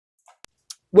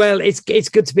Well, it's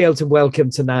good to be able to welcome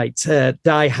tonight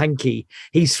Di Hankey.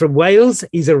 He's from Wales.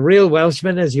 He's a real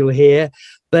Welshman, as you'll hear.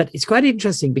 But it's quite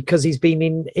interesting because he's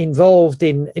been involved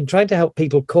in trying to help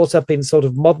people caught up in sort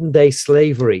of modern day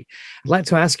slavery. I'd like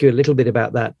to ask you a little bit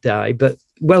about that, Di, but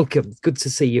welcome. Good to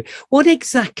see you. What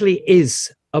exactly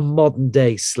is a modern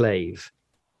day slave?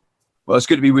 Well, it's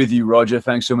good to be with you, Roger.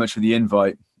 Thanks so much for the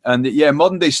invite. And yeah,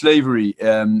 modern day slavery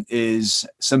is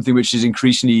something which is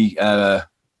increasingly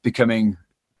becoming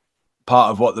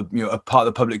part of what a part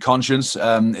of the public conscience.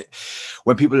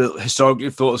 When people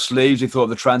historically thought of slaves, they thought of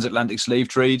the transatlantic slave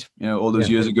trade, all those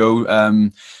years ago,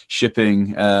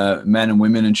 shipping men and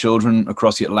women and children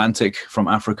across the Atlantic from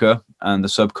Africa and the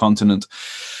subcontinent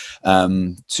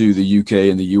to the UK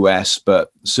and the US.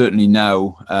 But certainly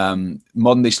now,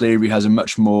 modern day slavery has a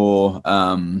much more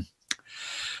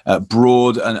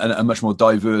broad and a much more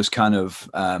diverse kind of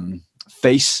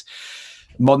face.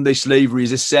 Modern day slavery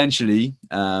is essentially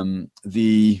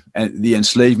the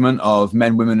enslavement of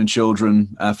men, women, and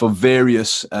children for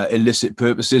various illicit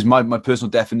purposes. My personal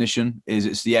definition is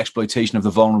it's the exploitation of the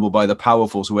vulnerable by the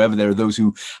powerful. So wherever there are those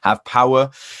who have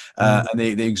power and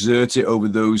they exert it over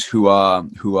those who are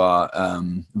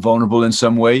vulnerable in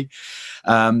some way.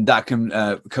 That can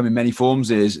come in many forms.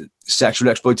 There's sexual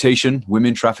exploitation,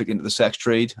 women trafficked into the sex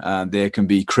trade. There can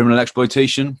be criminal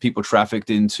exploitation, people trafficked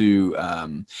into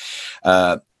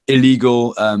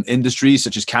illegal industries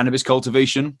such as cannabis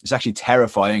cultivation. It's actually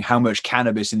terrifying how much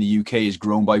cannabis in the UK is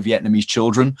grown by Vietnamese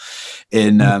children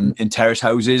in terrace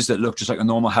houses that look just like a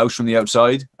normal house from the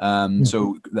outside.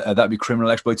 So that'd be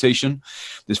criminal exploitation.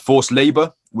 There's forced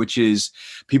labor, which is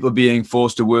people being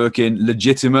forced to work in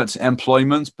legitimate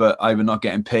employment, but either not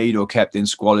getting paid or kept in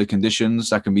squalid conditions.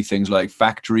 That can be things like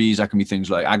factories, that can be things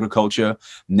like agriculture,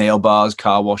 nail bars,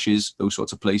 car washes, those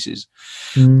sorts of places.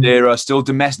 There are still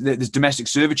domestic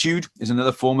servitude is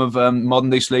another form of modern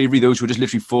day slavery. Those who are just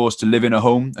literally forced to live in a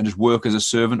home and just work as a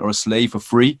servant or a slave for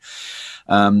free,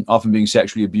 often being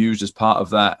sexually abused as part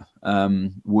of that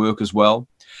work as well.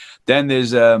 Then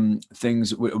there's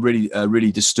things,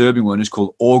 really disturbing one is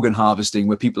called organ harvesting,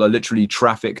 where people are literally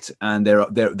trafficked and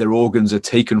their organs are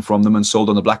taken from them and sold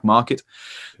on the black market.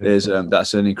 There's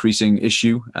that's an increasing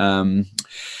issue.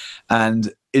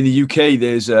 And in the UK,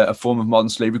 there's a form of modern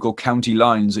slavery called county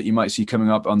lines that you might see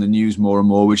coming up on the news more and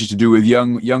more, which is to do with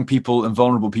young people and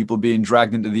vulnerable people being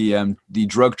dragged into the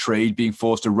drug trade, being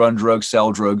forced to run drugs,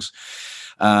 sell drugs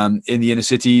in the inner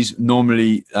cities,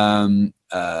 normally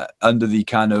under the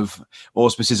kind of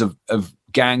auspices of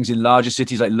gangs in larger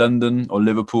cities like London or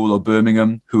Liverpool or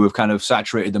Birmingham, who have kind of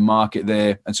saturated the market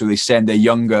there. And so they send their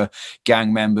younger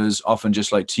gang members, often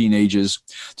just like teenagers,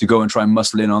 to go and try and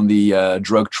muscle in on the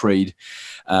drug trade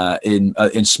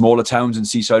in smaller towns and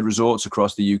seaside resorts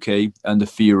across the UK, under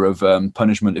fear of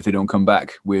punishment if they don't come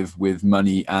back with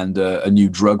money and a new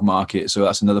drug market. So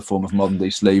that's another form of modern day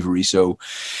slavery. So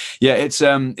yeah, it's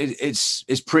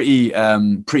pretty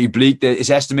bleak. It's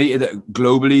estimated that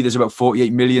globally there's about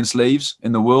 48 million slaves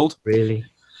in the world. Really?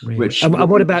 And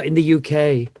what about in the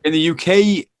UK? In the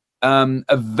UK,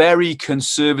 a very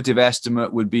conservative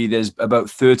estimate would be there's about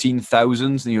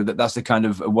 13,000. That's the kind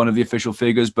of one of the official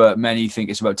figures, but many think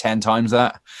it's about 10 times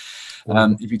that.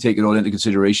 If you take it all into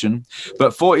consideration.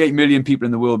 But 48 million people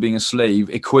in the world being a slave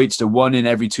equates to 1 in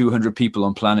every 200 people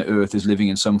on planet Earth is living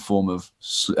in some form of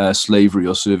slavery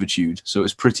or servitude. So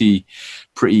it's pretty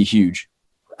huge.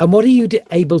 And what are you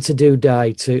able to do,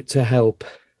 Di, to help?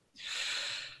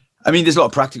 I mean, there's a lot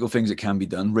of practical things that can be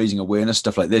done. Raising awareness,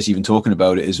 stuff like this, even talking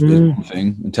about it is one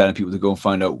thing, and telling people to go and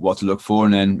find out what to look for,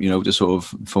 and then, just sort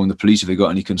of phone the police if they've got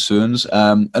any concerns.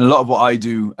 And a lot of what I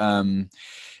do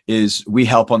is we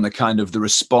help on the kind of the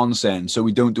response end. So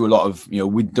we don't do a lot of,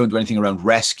 we don't do anything around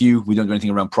rescue. We don't do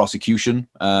anything around prosecution.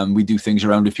 We do things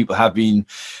around if people have been,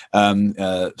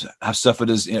 have suffered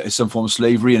as some form of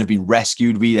slavery and have been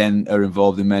rescued. We then are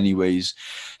involved in many ways,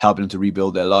 helping them to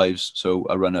rebuild their lives. So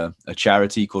I run a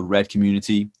charity called Red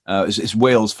Community. It's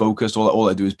Wales focused. All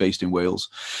I do is based in Wales.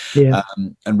 Yeah.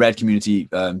 And Red Community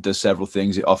does several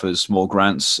things. It offers small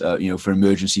grants, for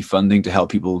emergency funding to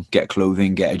help people get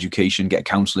clothing, get education, get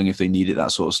counseling if they need it,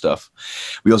 that sort of stuff.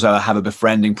 We also have a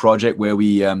befriending project where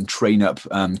we train up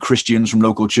Christians from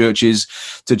local churches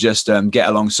to just get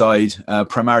alongside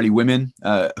primarily women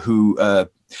who've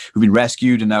been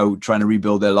rescued and now trying to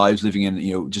rebuild their lives living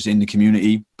in, just in the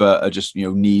community, but just,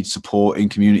 need support in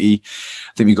community.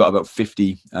 I think we've got about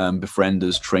 50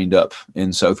 befrienders trained up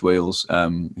in South Wales,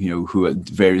 who at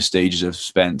various stages have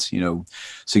spent,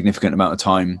 significant amount of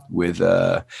time with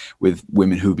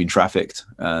women who've been trafficked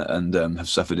and have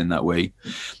suffered in that way.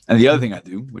 And the other thing I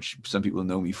do, which some people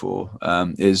know me for,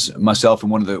 is myself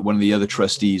and one of the other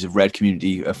trustees of Red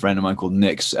Community, a friend of mine called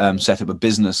Nick, set up a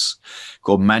business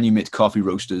called Manumit Coffee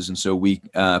Roasters. And so we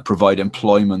provide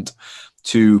employment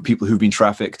to people who've been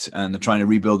trafficked and they're trying to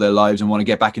rebuild their lives and want to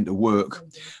get back into work,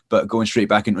 but going straight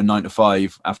back into a 9 to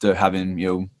 5 after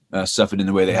having, suffered in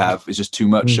the way they have is just too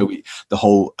much. So the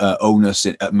whole onus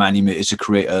at Manumit is to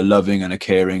create a loving and a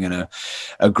caring and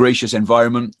a gracious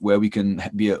environment where we can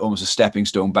be almost a stepping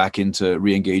stone back into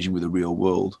re-engaging with the real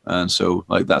world. And so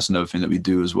that's another thing that we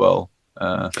do as well.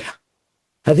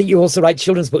 I think you also write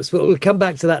children's books, but we'll come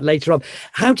back to that later on.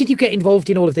 How did you get involved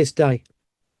in all of this, Di?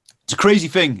 It's a crazy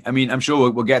thing. I mean, I'm sure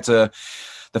we'll get to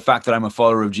the fact that I'm a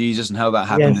follower of Jesus and how that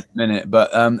happened in a minute. But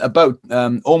about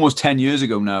almost 10 years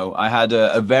ago now, I had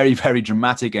a very, very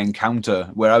dramatic encounter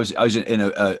where I was in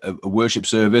a worship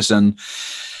service, and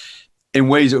in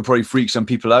ways that would probably freak some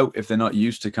people out if they're not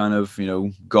used to kind of,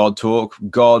 God talk.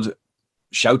 God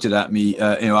shouted at me,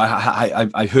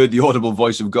 I heard the audible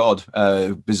voice of God,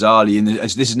 bizarrely, and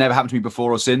this has never happened to me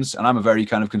before or since, and I'm a very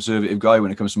kind of conservative guy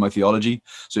when it comes to my theology,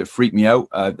 so it freaked me out.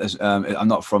 I'm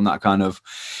not from that kind of,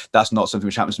 that's not something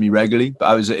which happens to me regularly, but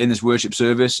I was in this worship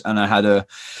service, and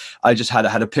I just had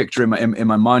a picture in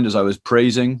my mind as I was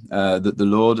praising the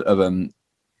Lord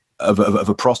of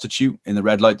a prostitute in the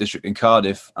red light district in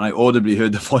Cardiff, and I audibly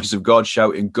heard the voice of God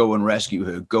shouting, "Go and rescue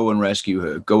her, go and rescue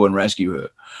her, go and rescue her."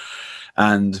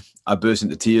 And I burst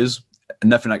into tears.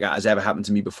 Nothing like that has ever happened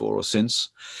to me before or since.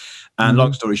 And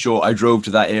long story short, I drove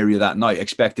to that area that night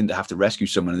expecting to have to rescue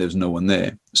someone, and there was no one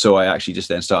there. So I actually just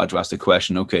then started to ask the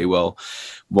question, okay, well,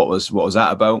 what was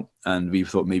that about? And we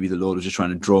thought maybe the Lord was just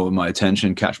trying to draw my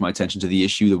attention, catch my attention to the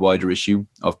issue, the wider issue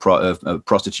of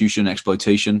prostitution,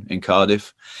 exploitation in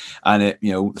Cardiff. And it,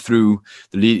 through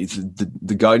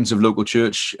the guidance of local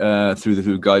church, through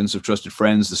the guidance of trusted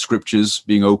friends, the scriptures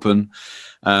being open,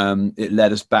 it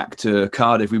led us back to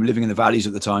Cardiff. We were living in the valleys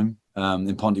at the time,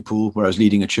 in Pontypool, where I was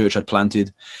leading a church I'd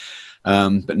planted.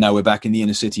 But now we're back in the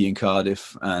inner city in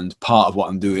Cardiff, and part of what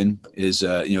I'm doing is,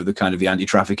 the kind of the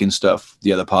anti-trafficking stuff.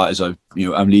 The other part is I'm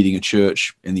leading a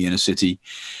church in the inner city,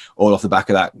 all off the back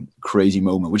of that crazy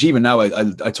moment, which even now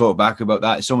I talk back about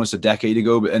that. It's almost a decade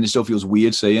ago, and it still feels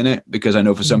weird saying it, because I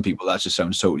know for some people that just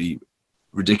sounds totally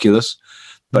ridiculous,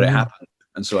 but it happened.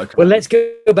 And so well, let's go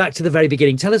back to the very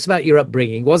beginning. Tell us about your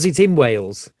upbringing. Was it in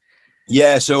Wales?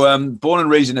 Yeah, so born and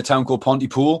raised in a town called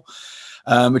Pontypool,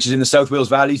 which is in the South Wales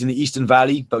Valleys, in the Eastern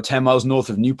Valley, about 10 miles north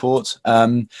of Newport.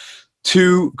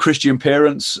 Two Christian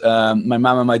parents, my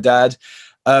mum and my dad,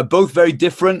 both very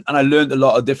different, and I learned a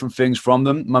lot of different things from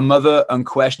them. My mother,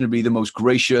 unquestionably the most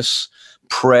gracious,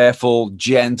 prayerful,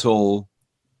 gentle,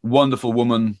 wonderful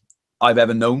woman I've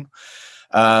ever known.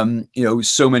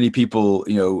 So many people,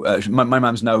 my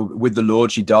mom's now with the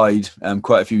Lord. She died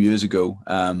quite a few years ago,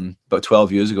 about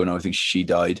 12 years ago now, I think she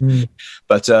died.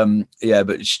 But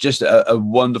but she's just a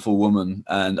wonderful woman,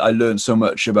 and I learned so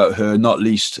much about her, not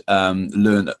least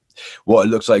learned what it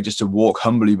looks like just to walk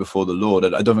humbly before the Lord.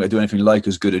 I don't think I do anything like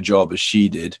as good a job as she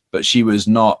did, but she was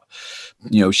not,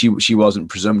 she wasn't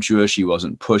presumptuous, she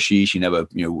wasn't pushy, she never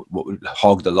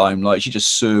hogged the limelight. She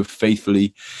just served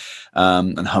faithfully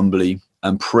and humbly.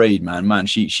 And prayed, man.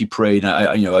 She prayed.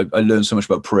 I learned so much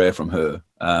about prayer from her.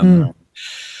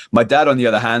 My dad, on the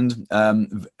other hand,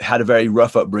 had a very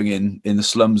rough upbringing in the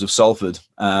slums of Salford,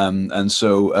 and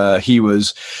so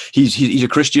he's a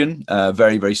Christian,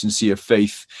 very, very sincere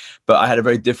faith. But I had a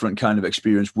very different kind of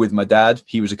experience with my dad.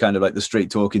 He was a kind of like the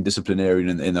straight talking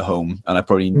disciplinarian in the home, and I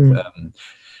probably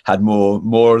had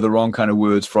more of the wrong kind of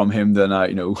words from him than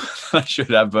I should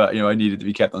have. But I needed to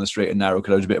be kept on the straight and narrow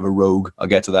because I was a bit of a rogue. I'll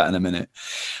get to that in a minute.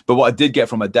 But what I did get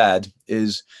from my dad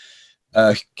is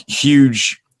a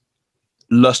huge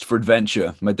lust for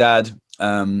adventure. My dad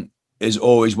is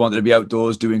always wanted to be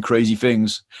outdoors doing crazy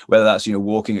things, whether that's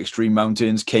walking extreme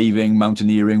mountains, caving,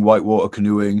 mountaineering, whitewater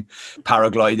canoeing,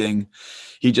 paragliding.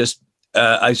 He just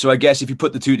so I guess if you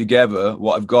put the two together,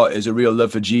 what I've got is a real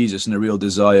love for Jesus and a real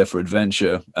desire for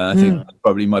adventure. And I think that's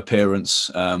probably my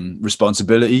parents'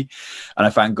 responsibility. And I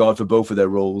thank God for both of their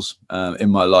roles in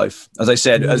my life. As I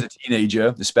said, as a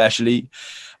teenager, especially,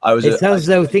 It sounds as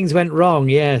though things went wrong.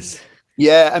 Yes.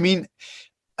 Yeah. I mean,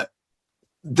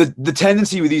 the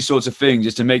tendency with these sorts of things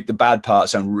is to make the bad part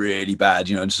sound really bad,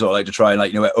 and sort of like to try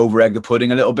and over egg the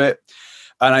pudding a little bit.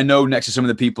 and I know next to some of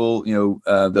the people,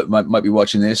 that might be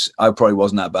watching this, I probably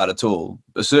wasn't that bad at all.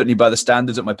 But certainly by the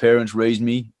standards that my parents raised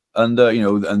me under,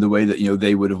 and the way that,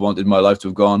 they would have wanted my life to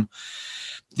have gone.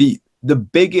 The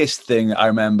biggest thing I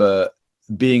remember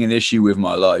being an issue with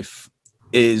my life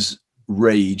is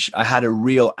rage. I had a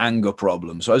real anger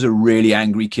problem. So I was a really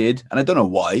angry kid, and I don't know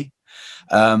why.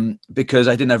 Because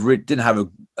I didn't have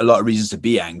a lot of reasons to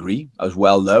be angry. I was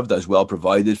well loved. I was well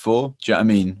provided for. Do you know what I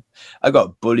mean? I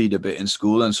got bullied a bit in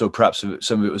school, and so perhaps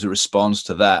some of it was a response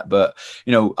to that. But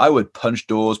I would punch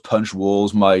doors, punch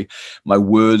walls. My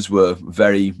words were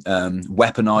very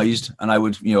weaponized, and I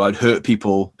would I'd hurt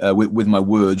people with my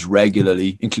words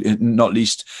regularly, not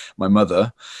least my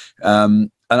mother. And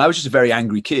I was just a very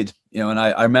angry kid, And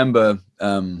I remember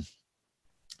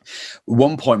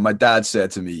one point my dad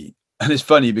said to me. And it's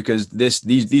funny because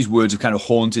these words have kind of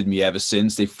haunted me ever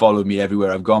since. They followed me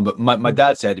everywhere I've gone. But my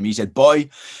dad said to me, he said, "Boy,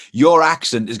 your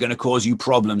accent is going to cause you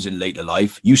problems in later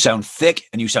life. You sound thick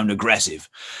and you sound aggressive."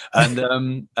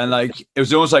 And like, it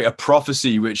was almost like a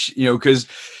prophecy, which, because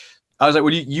I was like,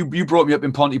 well, you brought me up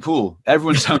in Pontypool.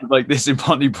 Everyone sounded like this in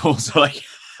Pontypool. So like, do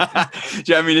you know what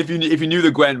I mean? If you knew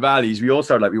the Gwent Valleys, we all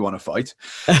sound like we want to fight.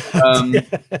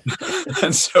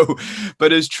 And so,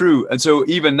 but it's true. And so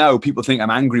even now, people think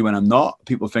I'm angry when I'm not.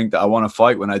 People think that I want to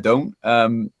fight when I don't.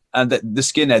 And that the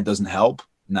skinhead doesn't help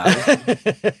now.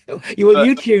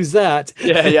 You choose that.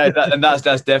 Yeah.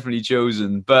 That's definitely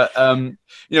chosen. But, and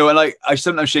like, I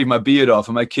sometimes shave my beard off,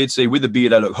 and my kids say with the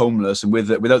beard I look homeless, and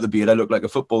without the beard I look like a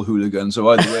football hooligan. So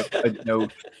either way,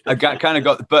 I kind of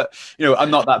got, but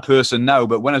I'm not that person now.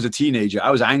 But when I was a teenager,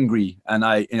 I was angry, and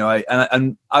I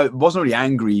wasn't really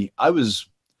angry. I was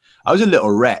a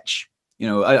little wretch.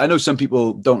 I know some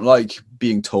people don't like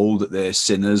being told that they're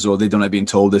sinners, or they don't like being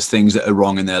told there's things that are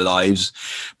wrong in their lives.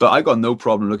 But I got no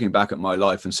problem looking back at my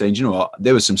life and saying, you know what,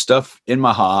 there was some stuff in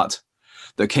my heart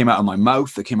that came out of my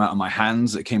mouth, that came out of my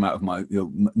hands, that came out of my,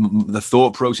 the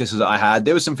thought processes that I had.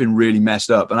 There was something really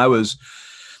messed up, and I was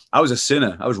a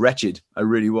sinner. I was wretched. I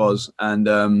really was. And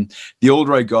the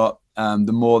older I got,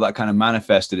 the more that kind of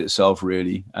manifested itself,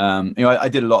 really. I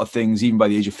did a lot of things, even by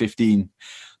the age of 15,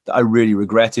 that I really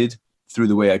regretted, through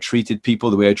the way I treated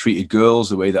people, the way I treated girls,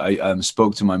 the way that I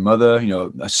spoke to my mother.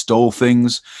 I stole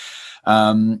things.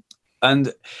 And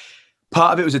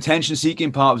part of it was attention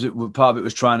seeking. Part of it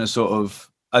was trying to sort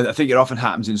of, I think it often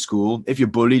happens in school. If you're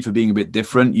bullied for being a bit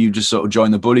different, you just sort of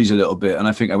join the bullies a little bit. And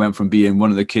I think I went from being one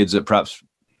of the kids that perhaps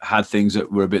had things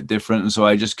that were a bit different. And so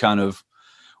I just kind of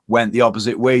went the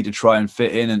opposite way to try and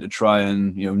fit in, and to try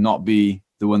and, not be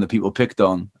the one that people picked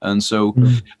on. And so,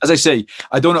 as I say,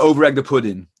 I don't want to over-egg the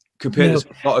pudding. Compared to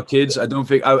a lot of kids, I don't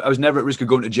think I was never at risk of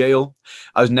going to jail.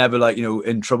 I was never like,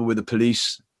 in trouble with the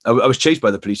police. I was chased by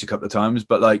the police a couple of times,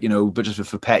 but like, but just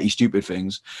for petty, stupid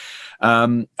things.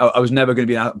 I was never going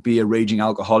to be a raging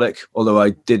alcoholic, although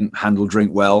I didn't handle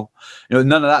drink well,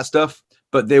 none of that stuff.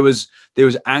 But there was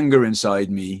anger inside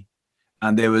me,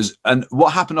 and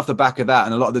what happened off the back of that,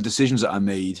 and a lot of the decisions that I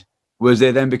made, was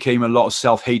there then became a lot of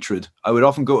self-hatred. I would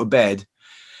often go to bed,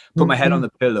 put my head on the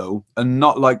pillow, and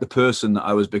not like the person that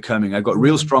I was becoming. I got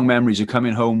real strong memories of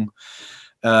coming home,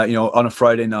 on a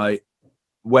Friday night,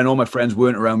 when all my friends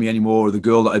weren't around me anymore, or the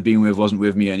girl that I'd been with wasn't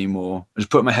with me anymore. I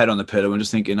just put my head on the pillow and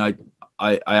just thinking, I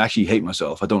actually hate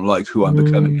myself. I don't like who I'm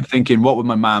becoming. I'm thinking, what would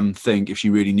my mom think if she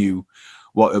really knew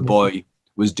what her boy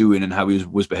was doing and how he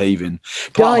was behaving?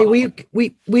 Guy,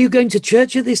 were you going to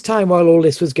church at this time while all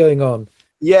this was going on?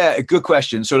 Yeah, good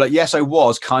question. So like, yes, I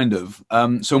was kind of.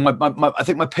 So I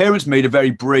think my parents made a very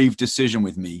brave decision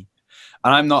with me.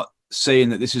 And I'm not saying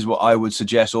that this is what I would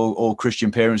suggest all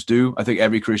Christian parents do. I think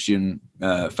every Christian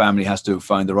family has to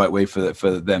find the right way for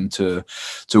them to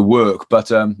work.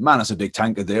 But man, that's a big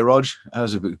tanker there, Rog. That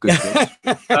was a good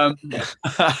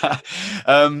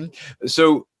thing.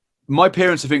 So my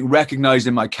parents, I think, recognized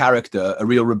in my character a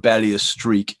real rebellious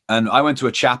streak. And I went to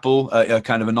a chapel, a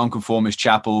kind of a nonconformist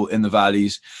chapel in the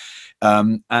valleys.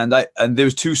 And there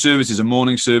was two services, a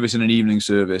morning service and an evening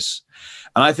service.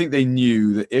 And I think they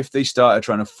knew that if they started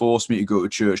trying to force me to go to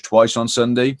church twice on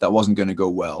Sunday, that wasn't going to go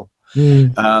well.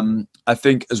 I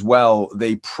think as well,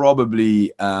 they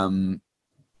probably didn't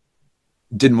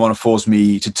want to force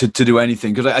me to do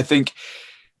anything. Because I think,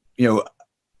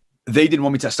 they didn't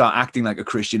want me to start acting like a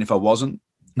Christian if I wasn't.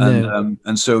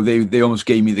 And so they almost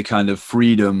gave me the kind of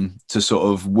freedom to sort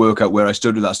of work out where I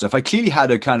stood with that stuff. I clearly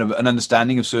had a kind of an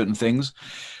understanding of certain things.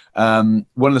 One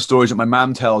of the stories that my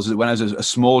mum tells is that when I was a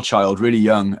small child, really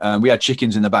young, we had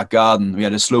chickens in the back garden. We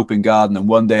had a sloping garden, and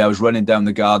one day I was running down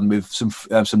the garden with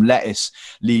some lettuce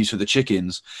leaves for the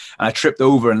chickens, and I tripped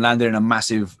over and landed in a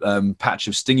massive patch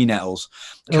of stingy nettles,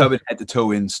 covered head to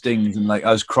toe in stings, and like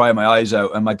I was crying my eyes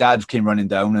out. And my dad came running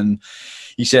down, and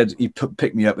he said he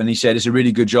picked me up, and he said, "It's a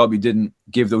really good job you didn't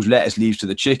give those lettuce leaves to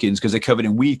the chickens because they're covered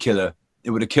in weed killer. It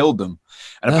would have killed them."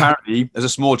 And apparently, as a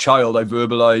small child, I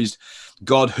verbalized,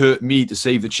 God hurt me to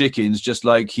save the chickens, just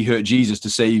like he hurt Jesus to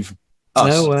save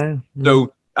us. Oh, wow.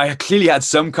 So I clearly had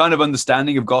some kind of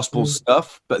understanding of gospel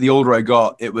stuff, but the older I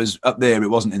got, it was up there. It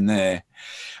wasn't in there.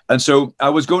 And so I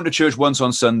was going to church once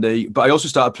on Sunday, but I also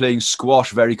started playing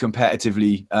squash very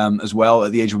competitively as well.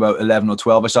 At the age of about 11 or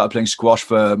 12, I started playing squash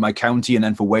for my county and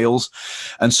then for Wales.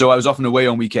 And so I was often away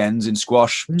on weekends in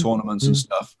squash tournaments and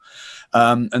stuff.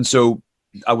 And so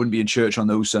I wouldn't be in church on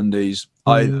those Sundays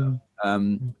either.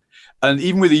 And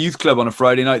even with a youth club on a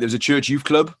Friday night, there was a church youth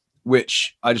club,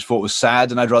 which I just thought was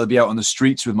sad. And I'd rather be out on the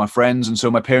streets with my friends. And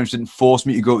so my parents didn't force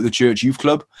me to go to the church youth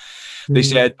club. They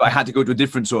said I had to go to a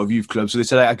different sort of youth club. So they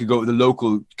said I could go to the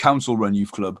local council run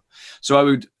youth club. So I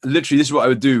would literally, this is what I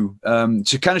would do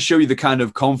to kind of show you the kind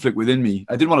of conflict within me.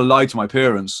 I didn't want to lie to my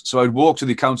parents. So I'd walk to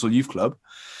the council youth club,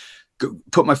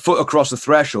 put my foot across the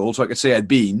threshold so I could say I'd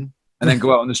been, and then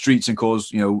go out on the streets and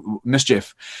cause,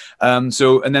 mischief. And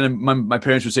then my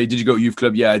parents would say, "Did you go to youth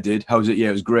club?" "Yeah, I did." "How was it?" "Yeah,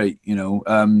 it was great."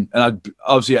 And I'd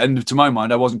obviously, and to my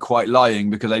mind, I wasn't quite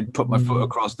lying because I'd put my foot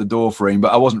across the door frame,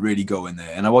 but I wasn't really going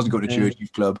there, and I wasn't going to church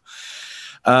youth club.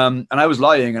 And I was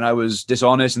lying and I was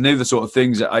dishonest, and they were the sort of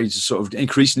things that I just sort of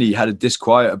increasingly had a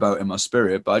disquiet about in my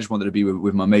spirit, but I just wanted to be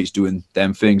with my mates doing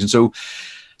them things. And so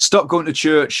stopped going to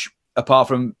church, apart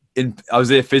from I was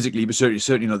there physically, but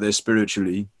certainly not there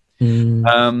spiritually.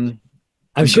 I'm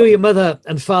sure your mother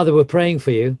and father were praying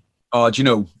for you. Oh, do you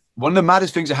know, one of the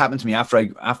maddest things that happened to me after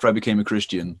I became a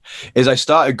Christian is I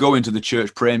started going to the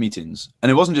church prayer meetings.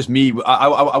 And it wasn't just me.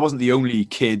 I wasn't the only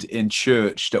kid in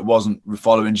church that wasn't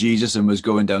following Jesus and was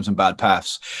going down some bad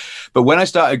paths. But when I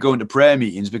started going to prayer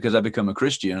meetings, because I become a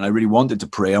Christian and I really wanted to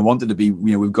pray, I wanted to be,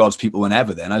 with God's people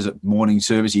whenever then. I was at morning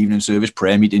service, evening service,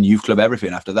 prayer meeting, youth club,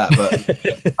 everything after that.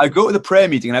 But I go to the prayer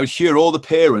meeting and I would hear all the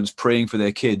parents praying for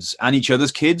their kids and each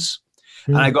other's kids.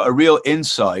 And I got a real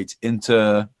insight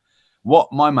into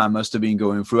what my mum must have been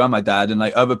going through, and my dad, and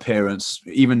like other parents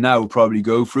even now probably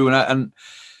go through. And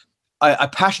I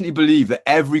passionately believe that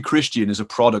every Christian is a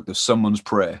product of someone's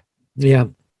prayer. Yeah.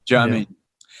 Do you know what I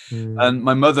mean? And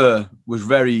my mother was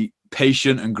very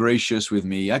patient and gracious with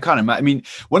me. I can't imagine. I mean,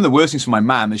 one of the worst things for my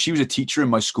mum is she was a teacher in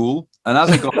my school. And as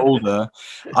I got older,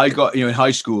 I got, in high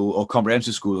school or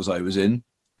comprehensive school as I was in,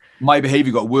 my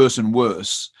behavior got worse and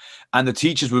worse. And the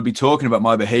teachers would be talking about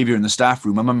my behavior in the staff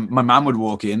room. My mum would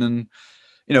walk in and,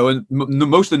 and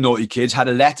most of the naughty kids had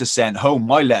a letter sent home.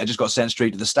 My letter just got sent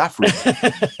straight to the staff room.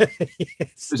 It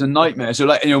was a nightmare. So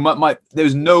there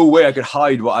was no way I could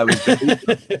hide what I was doing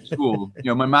at school.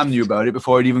 My mum knew about it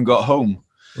before I'd even got home.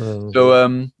 Oh.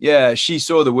 So, she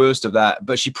saw the worst of that,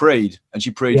 but she prayed, and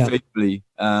she prayed faithfully.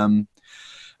 And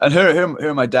her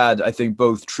and my dad, I think,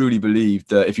 both truly believed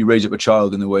that if you raise up a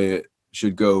child in the way it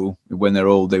should go, when they're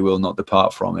old, they will not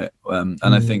depart from it. And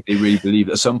I think they really believed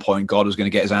at some point God was going to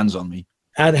get his hands on me.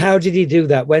 And how did he do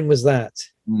that? When was that?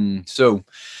 So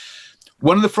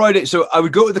one of the Fridays, so I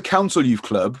would go to the council youth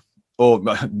club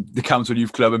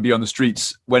and be on the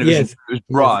streets when it was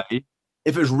dry.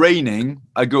 If it was raining,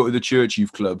 I go to the church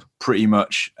youth club pretty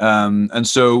much. And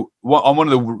so on one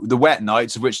of the wet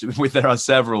nights, of which there are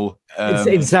several.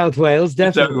 In South Wales,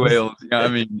 definitely. South Wales, I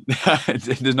mean,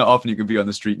 there's not often you can be on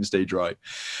the street and stay dry.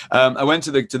 I went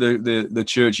to the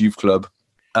church youth club,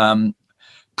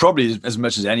 probably as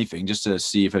much as anything, just to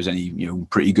see if there was any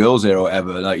pretty girls there or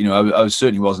whatever. I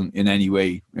certainly wasn't in any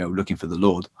way looking for the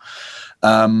Lord.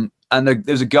 And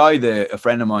there's a guy there, a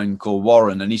friend of mine called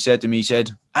Warren, and he said to me,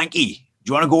 "Hankey, do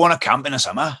you want to go on a camp in the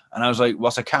summer?" And I was like,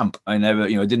 "What's a camp?" I never,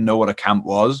 I didn't know what a camp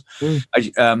was.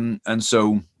 And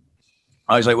so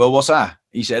I was like, "Well, what's that?"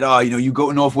 He said, "Oh, you go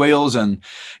to North Wales and,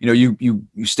 you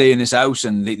stay in this house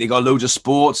and they got loads of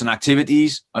sports and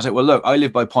activities." I was like, "Well, look, I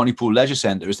live by Pontypool Leisure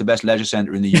Centre. It's the best leisure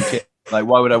centre in the UK. Like,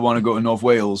 why would I want to go to North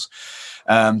Wales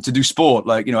to do sport?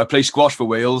 Like, I play squash for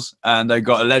Wales and I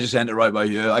got a leisure centre right by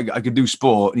here. I could do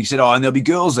sport." And he said, "Oh, and there'll be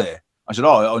girls there." I said,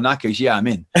 "Oh, in that case, yeah, I'm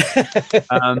in."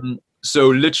 So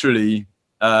literally,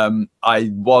 I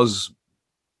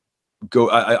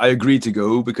agreed to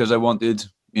go because I wanted,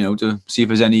 to see if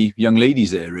there's any young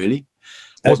ladies there, really.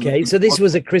 Okay, so this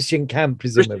was a Christian camp,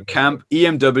 presumably. Christian camp,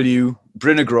 EMW,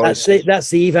 Bryn y Groes.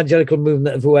 That's the Evangelical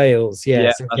Movement of Wales,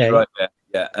 yes. Yeah, that's right.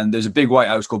 Yeah, and there's a big white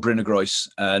house called Bryn y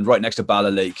Groes, and right next to Bala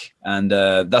Lake, and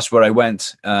that's where I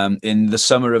went in the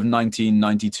summer of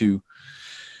 1992.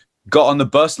 Got on the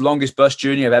bus, longest bus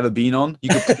journey I've ever been on. You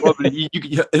could probably,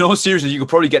 in all seriousness, you could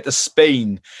probably get to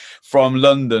Spain from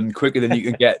London quicker than you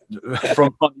could get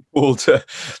from Pontypool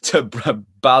to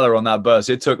Bala on that bus.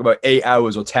 It took about 8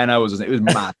 hours or 10 hours. It was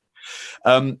mad.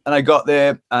 And I got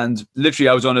there, and literally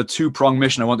I was on a 2-pronged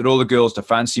mission. I wanted all the girls to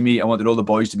fancy me. I wanted all the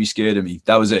boys to be scared of me.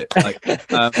 That was it. Like,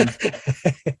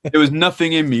 there was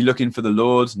nothing in me looking for the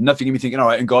Lord, nothing in me thinking, all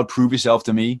right, and God, prove yourself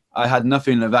to me. I had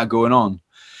nothing of that going on.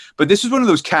 But this was one of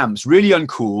those camps, really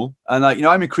uncool. And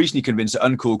I'm increasingly convinced that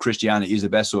uncool Christianity is the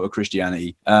best sort of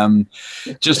Christianity.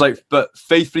 But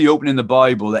faithfully opening the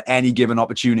Bible at any given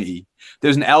opportunity.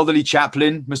 There's an elderly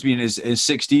chaplain, must be in his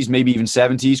 60s, maybe even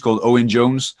 70s, called Owen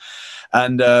Jones.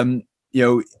 And,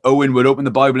 Owen would open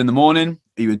the Bible in the morning.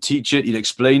 He would teach it. He'd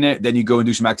explain it. Then you go and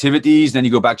do some activities. Then you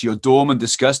go back to your dorm and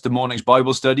discuss the morning's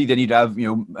Bible study. Then you'd have,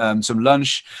 some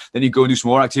lunch. Then you'd go and do some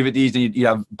more activities. Then you'd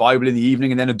have Bible in the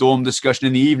evening, and then a dorm discussion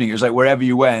in the evening. It was like wherever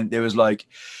you went, there was like,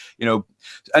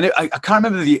 and I can't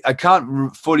remember I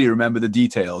can't fully remember the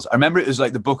details. I remember it was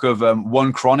like the book of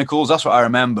 1 Chronicles. That's what I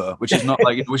remember, which is not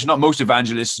which not most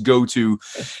evangelists go to.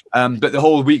 But the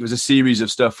whole week was a series of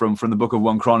stuff from the book of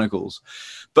 1 Chronicles.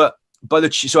 But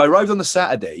so I arrived on the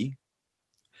Saturday,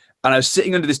 and I was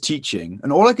sitting under this teaching,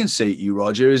 and all I can say to you,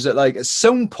 Roger, is that like at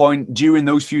some point during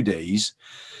those few days,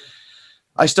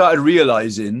 I started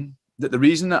realizing that the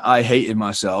reason that I hated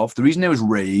myself, the reason there was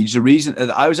rage, the reason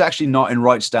that I was actually not in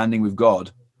right standing with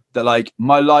God, that like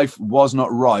my life was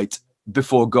not right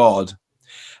before God.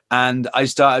 And I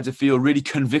started to feel really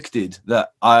convicted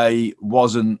that I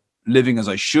wasn't living as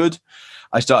I should.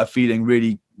 I started feeling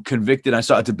really convicted. I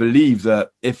started to believe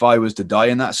that if I was to die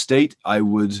in that state, I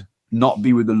would not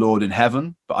be with the Lord in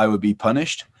heaven, but I would be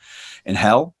punished in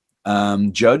hell,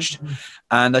 judged.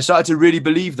 And I started to really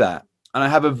believe that. And I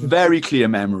have a very clear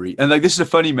memory. And like, this is a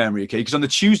funny memory, okay? Because on the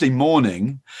Tuesday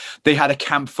morning, they had a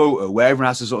camp photo where everyone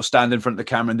has to sort of stand in front of the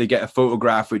camera and they get a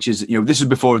photograph, which is, this is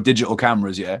before digital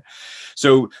cameras, yeah?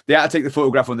 So they had to take the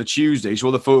photograph on the Tuesday, so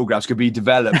all the photographs could be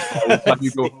developed by the time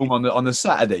you go home on the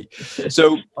Saturday.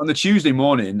 So on the Tuesday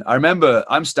morning, I remember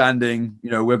I'm standing,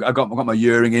 I got my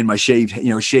earring in, my shaved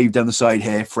down the side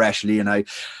hair freshly, and I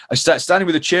started standing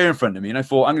with a chair in front of me, and I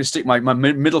thought I'm going to stick my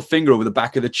middle finger over the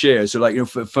back of the chair. So like,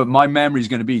 for my memory is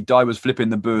going to be Di was flipping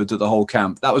the birds at the whole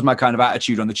camp. That was my kind of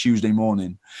attitude on the Tuesday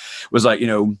morning. Was like,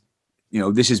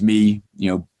 this is me,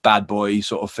 bad boy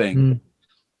sort of thing.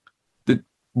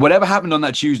 Whatever happened on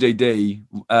that Tuesday day,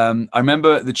 I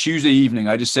remember the Tuesday evening,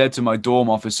 I just said to my dorm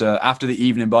officer after the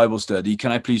evening Bible study,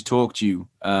 can I please talk to you?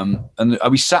 And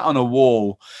we sat on a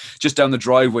wall just down the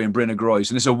driveway in Bryn y Groes.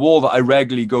 And it's a wall that I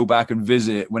regularly go back and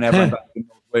visit whenever I'm back in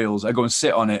North Wales. I go and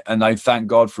sit on it, and I thank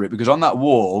God for it, because on that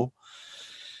wall,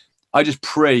 I just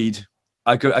prayed.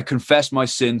 I confessed my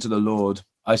sin to the Lord.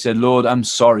 I said, Lord, I'm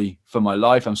sorry for my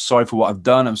life. I'm sorry for what I've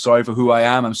done. I'm sorry for who I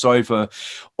am. I'm sorry for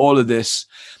all of this.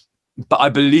 But I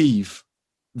believe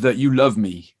that you love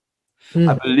me.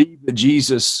 I believe that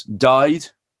Jesus died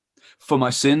for my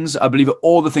sins. I believe that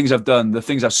all the things I've done, the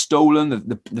things I've stolen,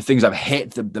 the things I've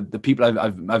hit, the people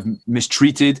I've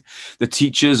mistreated, the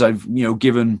teachers I've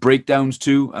given breakdowns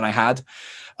to, and I had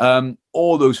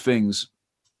all those things.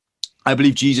 I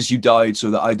believe, Jesus, you died so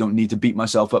that I don't need to beat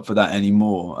myself up for that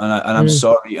anymore. And I'm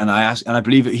sorry. And I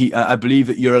believe that I believe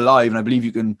that you're alive, and I believe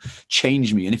you can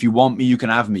change me. And if you want me, you can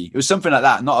have me. It was something like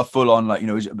that, not a full on, like,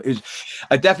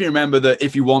 I definitely remember that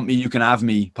if you want me, you can have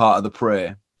me part of the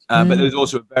prayer. But there's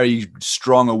also a very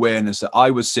strong awareness that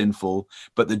I was sinful,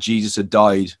 but that Jesus had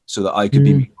died so that I could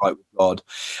be right with God.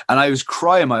 And I was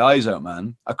crying my eyes out,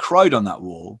 man. I cried on that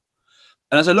wall.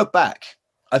 And as I look back,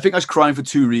 I think I was crying for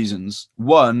 2 reasons.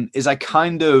 One is I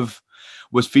kind of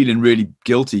was feeling really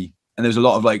guilty, and there's a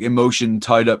lot of like emotion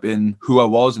tied up in who I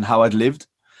was and how I'd lived.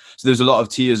 So there's a lot of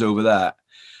tears over that.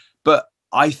 But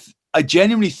I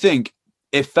genuinely think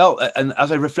it felt, and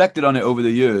as I reflected on it over the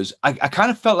years, I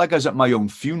kind of felt like I was at my own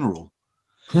funeral.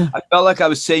 I felt like I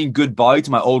was saying goodbye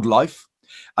to my old life.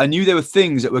 I knew there were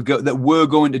things that were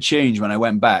going to change when I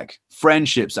went back.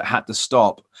 Friendships that had to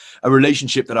stop, a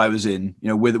relationship that I was in,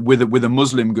 with a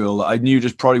Muslim girl that I knew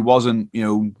just probably wasn't,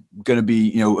 going to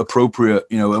be, appropriate,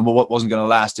 and what wasn't going to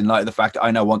last, in light of the fact that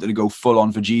I now wanted to go full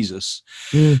on for Jesus.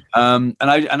 And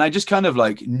I just kind of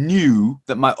like knew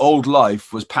that my old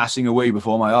life was passing away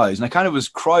before my eyes, and I kind of was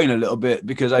crying a little bit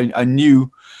because I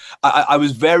knew I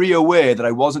was very aware that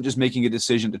I wasn't just making a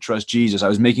decision to trust Jesus. I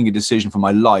was making a decision for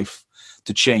my life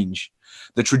to change.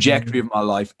 The trajectory of my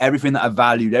life, everything that I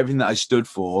valued, everything that I stood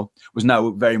for, was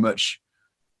now very much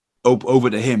over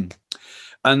to him.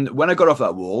 And when I got off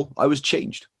that wall, I was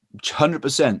changed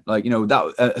 100%. Like,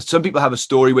 that some people have a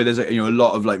story where there's a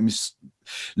lot of like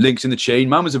links in the chain.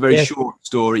 Mine was a very short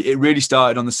story. It really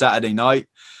started on the Saturday night.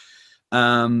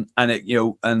 And it,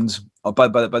 and by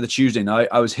the Tuesday night,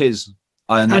 I was his.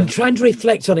 And I'm trying to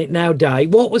reflect on it now, Di.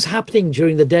 What was happening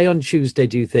during the day on Tuesday,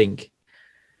 do you think?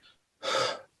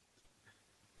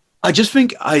 I just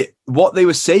think what they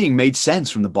were saying made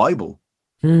sense from the Bible.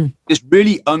 This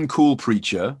really uncool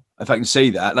preacher, if I can say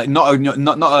that, like not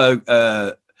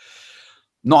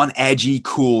an edgy,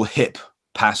 cool, hip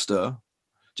pastor,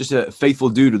 just a faithful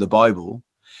dude of the Bible,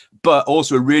 but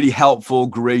also a really helpful,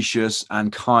 gracious,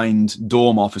 and kind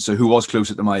dorm officer who was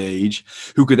closer to my age,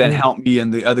 who could then help me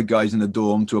and the other guys in the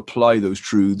dorm to apply those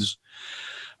truths.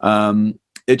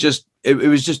 It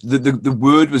was just the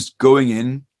word was going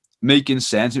in, making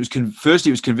sense. It was firstly,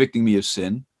 it was convicting me of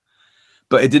sin,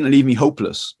 but it didn't leave me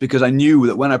hopeless, because I knew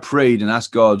that when I prayed and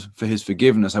asked God for his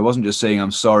forgiveness, I wasn't just saying, I'm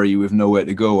sorry with nowhere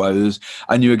to go.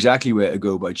 I knew exactly where to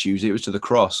go by Tuesday. It was to the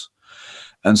cross.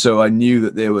 And so I knew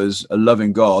that there was a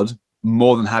loving God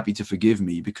more than happy to forgive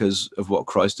me because of what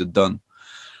Christ had done.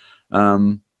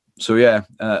 By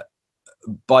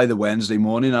the Wednesday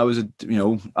morning, I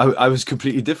was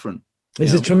completely different.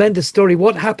 It's a tremendous story.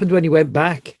 What happened when you went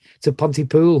back to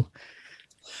Pontypool?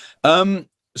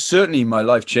 Certainly my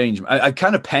life changed. I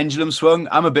kind of pendulum swung.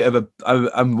 I'm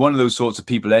one of those sorts of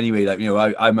people anyway. Like,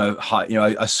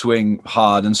 I swing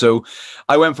hard. And so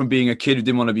I went from being a kid who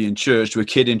didn't want to be in church to a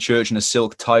kid in church in a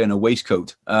silk tie and a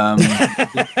waistcoat. To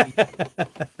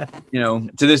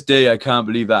this day, I can't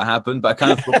believe that happened, but I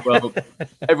kind of thought, well,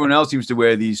 everyone else seems to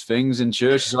wear these things in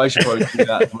church, so I should probably do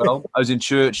that as well. I was in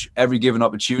church every given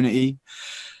opportunity.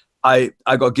 I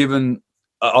got given,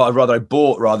 I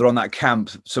bought on that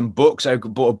camp some books. I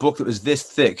bought a book that was this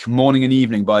thick, Morning and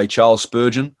Evening by Charles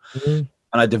Spurgeon, and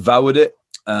I devoured it.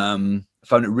 I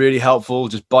found it really helpful,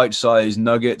 just bite-sized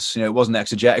nuggets. It wasn't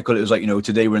exegetical. It was like,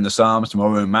 today we're in the Psalms,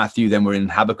 tomorrow we're in Matthew, then we're in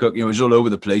Habakkuk. It was all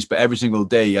over the place, but every single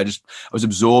day I was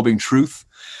absorbing truth.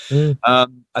 I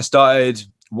started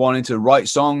wanting to write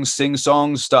songs, sing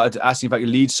songs, started asking if I could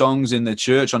lead songs in the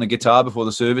church on a guitar before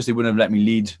the service. They wouldn't have let me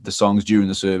lead the songs during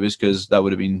the service because that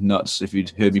would have been nuts if you'd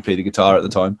heard me play the guitar at the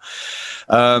time.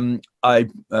 I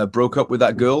broke up with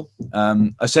that girl.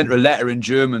 I sent her a letter in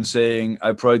German saying,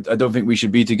 I don't think we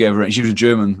should be together. And she was a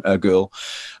German girl.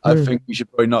 I think we should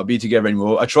probably not be together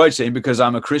anymore. I tried saying, because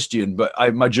I'm a Christian, but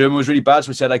my German was really bad.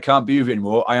 So I said, I can't be with you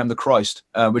anymore. I am the Christ,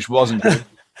 which wasn't good.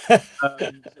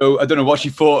 So I don't know what she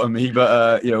thought of me,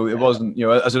 but it wasn't,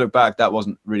 as I look back, that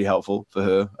wasn't really helpful for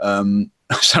her.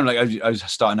 I sound like I was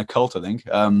starting a cult, I think.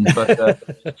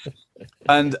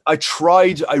 And I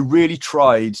really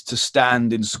tried to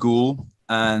stand in school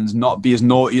and not be as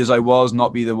naughty as I was,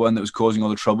 not be the one that was causing all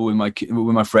the trouble with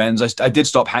my friends. I did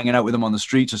stop hanging out with them on the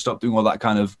streets. I stopped doing all that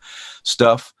kind of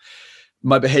stuff.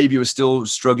 My behavior was still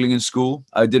struggling in school.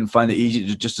 I didn't find it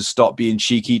easy to stop being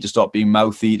cheeky, to stop being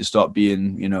mouthy, to stop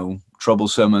being,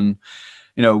 troublesome. And,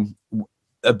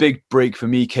 a big break for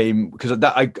me came because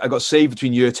I got saved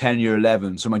between year 10 and year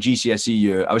 11. So my GCSE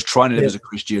year, I was trying to live as a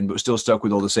Christian, but was still stuck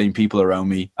with all the same people around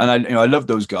me. And I loved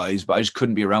those guys, but I just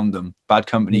couldn't be around them. Bad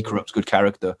company corrupts good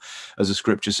character, as the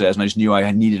scripture says. And I just knew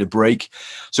I needed a break.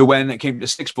 So when it came to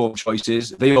sixth form choices,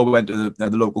 they all went to the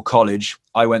local college.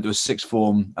 I went to a sixth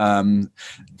form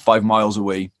 5 miles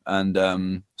away and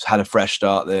had a fresh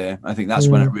start there. I think that's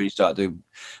when I really started to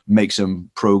make some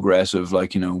progress of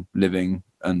living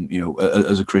and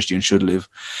as a Christian should live.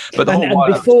 But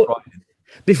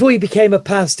before you became a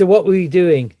pastor, what were you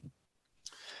doing?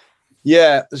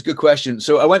 Yeah, that's a good question.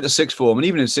 So I went to sixth form, and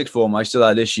even in sixth form I still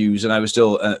had issues, and I was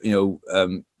still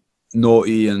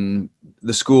naughty, and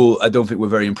the school I don't think were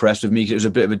very impressed with me because it was a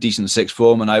bit of a decent sixth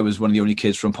form, and I was one of the only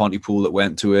kids from Pontypool that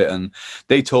went to it, and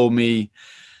they told me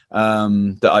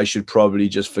that I should probably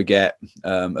just forget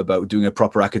about doing a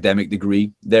proper academic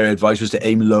degree. Their advice was to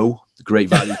aim low, great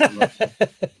value for us.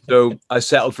 So I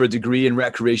settled for a degree in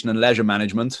recreation and leisure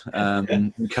management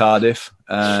in Cardiff,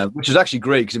 which was actually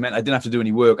great because it meant I didn't have to do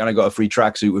any work, and I got a free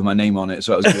tracksuit with my name on it,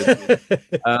 so that was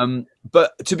good.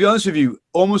 But to be honest with you,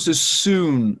 almost as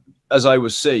soon as I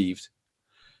was saved,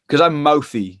 because I'm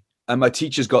mouthy and my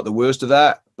teachers got the worst of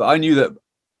that, but I knew that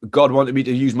God wanted me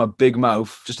to use my big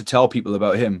mouth just to tell people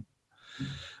about him.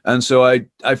 And so I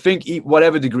think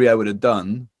whatever degree I would have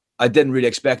done, I didn't really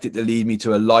expect it to lead me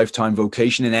to a lifetime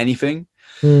vocation in anything.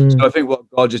 So I think what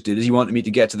God just did is he wanted me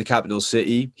to get to the capital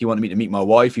city. He wanted me to meet my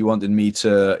wife. He wanted me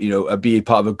to, be a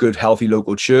part of a good, healthy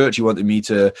local church. He wanted me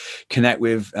to connect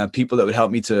with people that would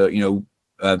help me to,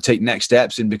 take next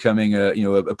steps in becoming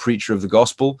a preacher of the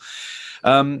gospel.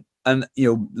 And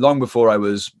long before I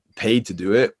was paid to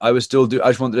do it. I just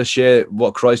wanted to share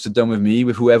what Christ had done with me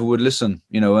with whoever would listen,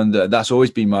 and that's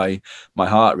always been my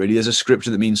heart, really. There's a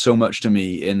scripture that means so much to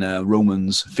me in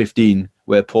Romans 15,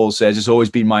 where Paul says, it's always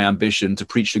been my ambition to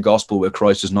preach the gospel where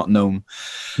Christ is not known.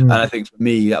 And I think for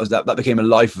me, that became a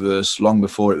life verse long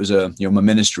before it was my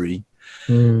ministry.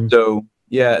 So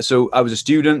so I was a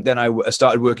student. Then I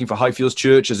started working for Highfields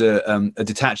Church as a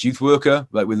detached youth worker,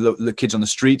 like with the kids on the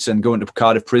streets, and going to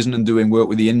Cardiff prison and doing work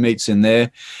with the inmates in there.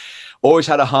 Always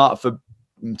had a heart for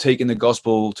taking the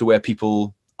gospel to where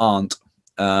people aren't.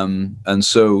 And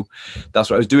so that's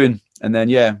what I was doing. And then,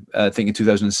 I think in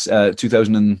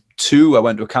 2002, I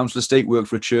went to a council estate, worked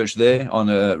for a church there on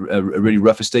a really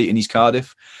rough estate in East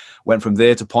Cardiff. Went from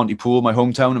there to Pontypool, my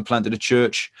hometown, and planted a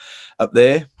church up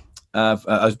there.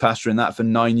 I was pastoring that for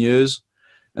 9 years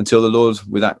until the Lord,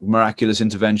 with that miraculous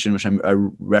intervention, which I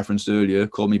referenced earlier,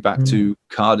 called me back to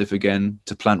Cardiff again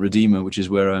to plant Redeemer, which is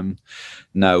where I'm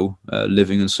now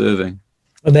living and serving.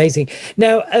 Amazing.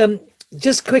 Now,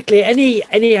 just quickly,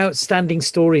 any outstanding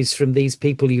stories from these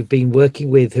people you've been working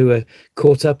with who are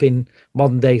caught up in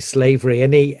modern day slavery?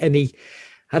 Any,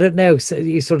 I don't know, so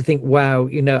you sort of think, wow,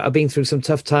 I've been through some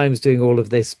tough times doing all of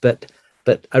this, but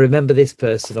I remember this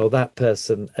person or that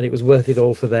person, and it was worth it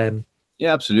all for them.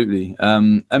 Yeah, absolutely.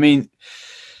 I mean,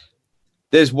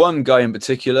 there's one guy in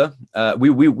particular.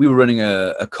 We were running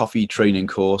a coffee training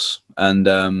course,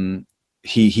 and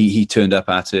he turned up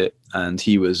at it, and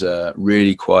he was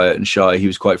really quiet and shy. He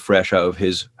was quite fresh out of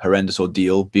his horrendous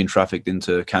ordeal, being trafficked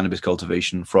into cannabis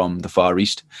cultivation from the Far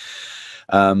East.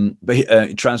 But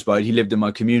it transpired he lived in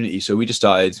my community, so we just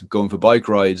started going for bike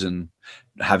rides and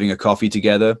having a coffee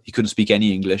together. He couldn't speak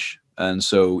any English, and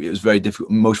so it was very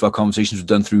difficult. Most of our conversations were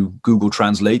done through Google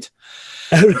Translate.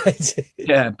 Right.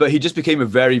 Yeah, but he just became a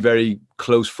very, very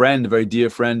close friend, a very dear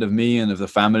friend of me and of the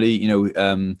family.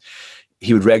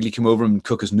 He would regularly come over and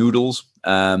cook us noodles.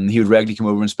 He would regularly come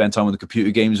over and spend time on the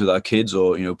computer games with our kids,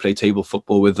 or play table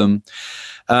football with them.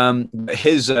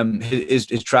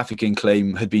 His trafficking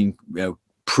claim had been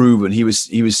proven. He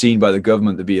was seen by the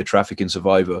government to be a trafficking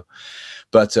survivor,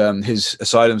 but his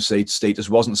asylum status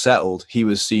wasn't settled. He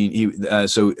was seen.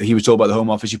 So he was told by the Home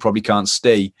Office, "You probably can't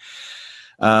stay."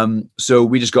 So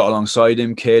we just got alongside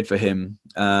him, cared for him,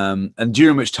 and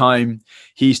during which time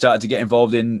he started to get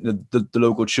involved in the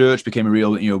local church, became a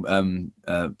real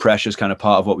precious kind of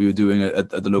part of what we were doing at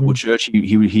the local church.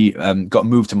 He got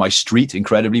moved to my street,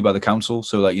 incredibly, by the council,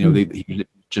 so he lived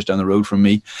just down the road from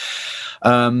me.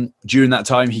 During that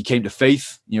time he came to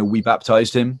faith. We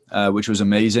baptized him, which was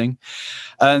amazing.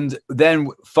 And then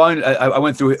finally I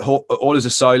went through all his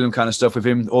asylum kind of stuff with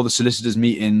him, all the solicitors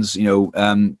meetings,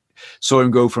 saw him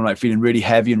go from feeling really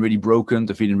heavy and really broken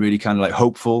to feeling really kind of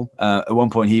hopeful. At one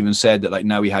point he even said that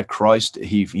now he had Christ.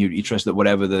 He trusted that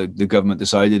whatever the government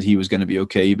decided, he was going to be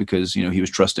okay, because he was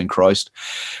trusting Christ,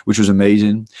 which was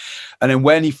amazing. And then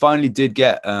when he finally did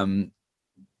get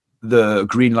the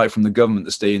green light from the government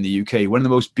to stay in the UK, one of the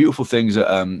most beautiful things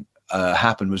that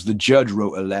happened was the judge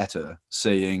wrote a letter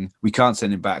saying, we can't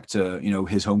send him back to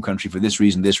his home country for this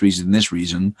reason, this reason, this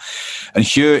reason. And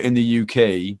here in the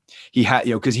UK, he had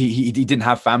because he didn't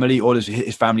have family. All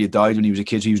his family had died when he was a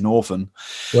kid, so he was an orphan.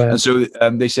 Wow. And so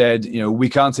they said, we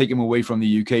can't take him away from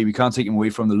the UK, we can't take him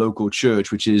away from the local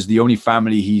church, which is the only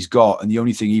family he's got, and the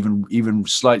only thing even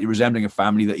slightly resembling a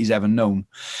family that he's ever known.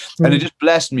 And it just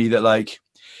blessed me that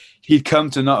he'd come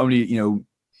to not only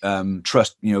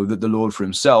trust the Lord for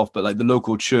himself, but the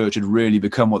local church had really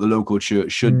become what the local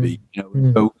church should be.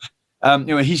 So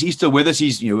he's still with us.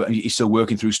 He's still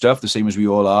working through stuff the same as we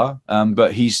all are.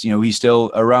 But he's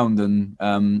still around,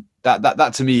 and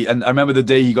that to me. And I remember the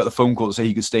day he got the phone call to say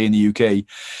he could stay in the UK.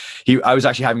 I was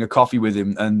actually having a coffee with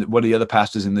him and one of the other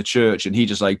pastors in the church, and he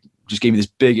just gave me this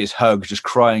biggest hug, just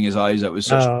crying his eyes out with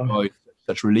such joy,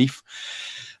 such relief.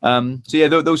 So yeah,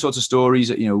 those sorts of stories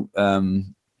that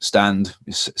stand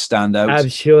out. I'm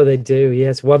sure they do.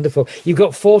 Yes, wonderful. You've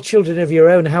got 4 children of your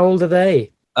own. How old are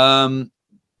they?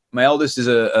 My eldest is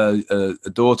a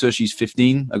daughter. She's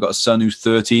 15. I got a son who's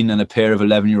 13, and a pair of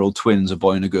 11-year-old twins, a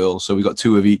boy and a girl. So we got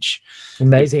 2 of each.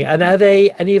 Amazing. And are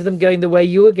they any of them going the way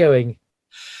you were going?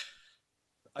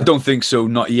 I don't think so.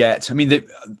 Not yet. I mean,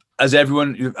 as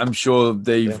everyone, I'm sure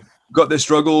they've got their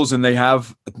struggles, and they're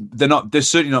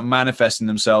certainly not manifesting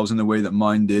themselves in the way that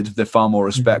mine did. They're far more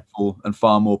respectful and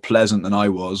far more pleasant than I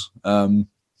was.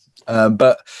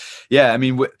 But yeah, I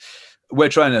mean, we're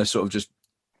trying to sort of just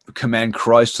commend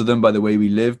Christ to them by the way we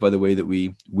live, by the way that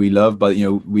we love, by, you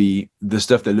know, the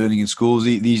stuff they're learning in schools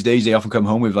these days. They often come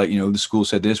home with, like, you know, the school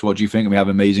said this, what do you think? And we have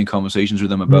amazing conversations with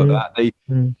them about that.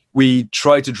 We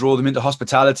try to draw them into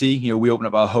hospitality. You know, we open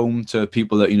up our home to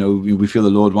people that, you know, we feel the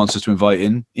Lord wants us to invite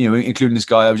in, you know, including this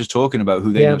guy I was just talking about,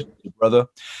 who they know is his brother.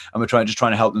 And we're trying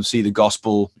to help them see the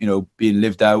gospel, you know, being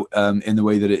lived out in the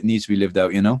way that it needs to be lived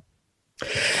out, you know.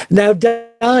 Now,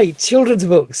 Di, children's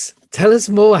books. Tell us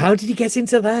more. How did you get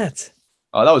into that?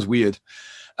 Oh, that was weird.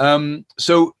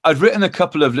 So I'd written a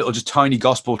couple of little, just tiny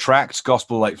gospel tracts,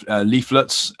 gospel like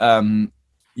leaflets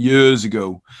years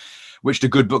ago, which the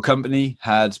Good Book Company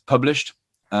had published.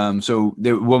 So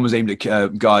one was aimed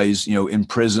at guys, you know, in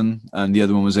prison, and the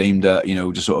other one was aimed at, you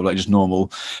know, just sort of like just normal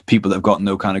people that have got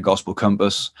no kind of gospel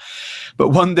compass. But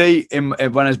one day when I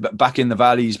was back in the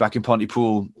valleys, back in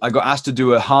Pontypool, I got asked to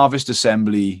do a harvest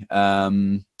assembly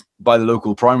by the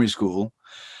local primary school.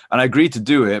 And I agreed to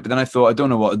do it, but then I thought, I don't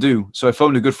know what to do. So I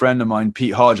phoned a good friend of mine,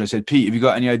 Pete Hodge. I said, Pete, have you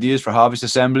got any ideas for harvest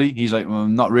assembly? He's like, well,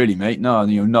 not really, mate. No,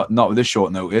 you know, not with this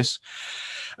short notice.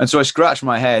 And so I scratched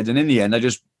my head. And in the end,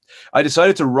 I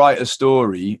decided to write a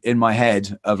story in my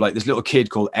head of like this little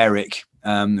kid called Eric,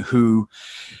 who,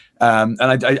 and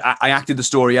I acted the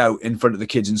story out in front of the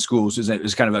kids in schools. It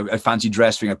was kind of a fancy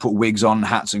dress thing. I put wigs on,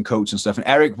 hats and coats and stuff. And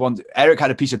Eric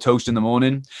had a piece of toast in the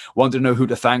morning, wanted to know who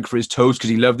to thank for his toast because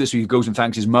he loved it. So he goes and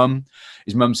thanks his mum.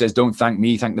 His mum says, don't thank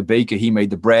me, thank the baker. He made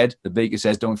the bread. The baker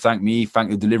says, don't thank me, thank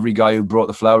the delivery guy who brought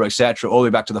the flour, etc. All the way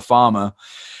back to the farmer,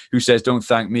 who says, don't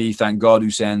thank me, thank God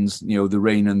who sends, you know, the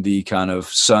rain and the kind of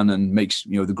sun and makes,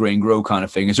 you know, the grain grow kind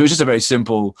of thing. And so it's just a very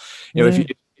simple, you know,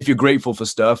 if you're grateful for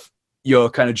stuff,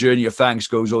 your kind of journey of thanks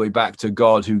goes all the way back to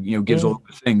God, who, you know, gives all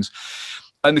the things.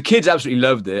 And the kids absolutely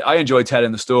loved it. I enjoyed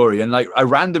telling the story. And like,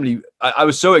 I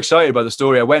was so excited by the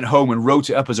story. I went home and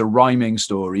wrote it up as a rhyming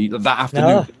story that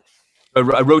afternoon. I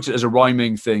wrote it as a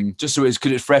rhyming thing, just so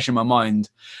because it's fresh in my mind.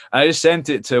 And I just sent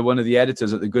it to one of the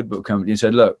editors at the Good Book Company and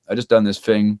said, look, I just done this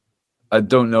thing. I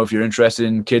don't know if you're interested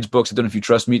in kids' books. I don't know if you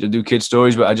trust me to do kids'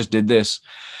 stories, but I just did this.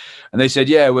 And they said,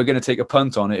 yeah, we're going to take a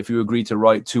punt on it if you agree to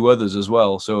write 2 others as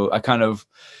well. So I kind of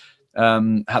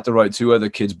had to write 2 other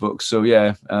kids' books. So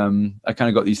yeah, I kind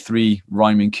of got these 3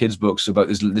 rhyming kids' books about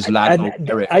this lad.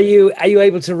 Are you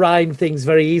able to rhyme things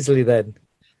very easily then?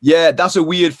 Yeah, that's a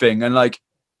weird thing. And like,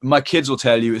 my kids will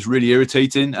tell you it's really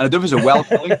irritating. And I don't know if it's a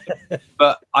well-known,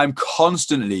 but I'm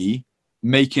constantly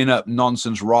making up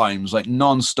nonsense rhymes, like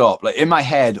non-stop, like in my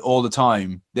head all the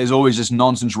time. There's always just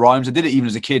nonsense rhymes. I did it even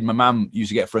as a kid. My mum used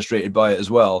to get frustrated by it as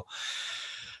well.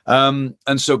 And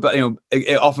so, but you know,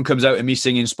 it often comes out in me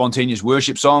singing spontaneous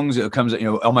worship songs. It comes out,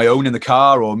 you know, on my own in the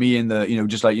car, or me in the, you know,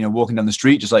 just like, you know, walking down the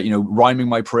street, just like, you know, rhyming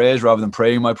my prayers rather than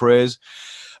praying my prayers.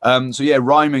 So yeah,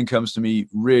 rhyming comes to me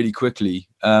really quickly,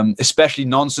 especially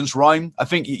nonsense rhyme. I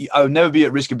think I would never be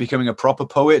at risk of becoming a proper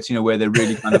poet, you know, where they're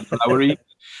really kind of flowery.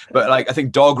 But like, I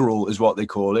think doggerel is what they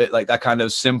call it. Like that kind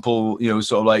of simple, you know,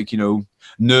 sort of like, you know,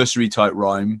 nursery type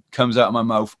rhyme comes out of my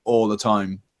mouth all the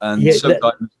time. And yeah,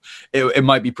 sometimes it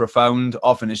might be profound.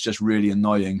 Often it's just really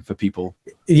annoying for people.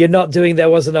 You're not doing There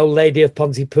Was an Old Lady of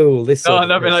Pontypool. No,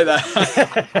 nothing like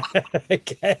that.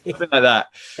 Okay. Nothing like that.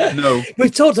 No.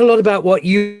 We've talked a lot about what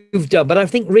you've done, but I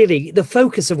think really the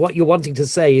focus of what you're wanting to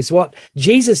say is what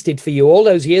Jesus did for you all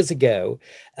those years ago.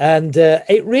 And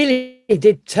it really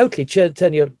did totally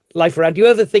turn your life around. Do you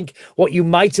ever think what you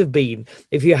might have been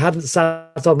if you hadn't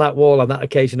sat on that wall on that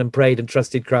occasion and prayed and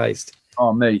trusted Christ?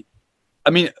 Oh, mate. I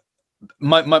mean,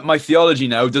 my theology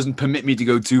now doesn't permit me to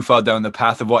go too far down the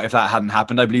path of what if that hadn't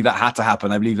happened. I believe that had to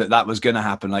happen. I believe that was going to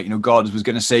happen. Like, you know, God was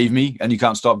going to save me, and you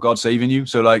can't stop God saving you.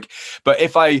 So like, but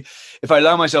if I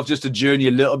allow myself just to journey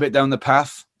a little bit down the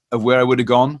path of where I would have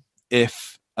gone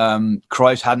if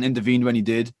Christ hadn't intervened when he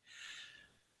did,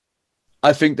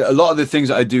 I think that a lot of the things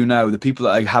that I do now, the people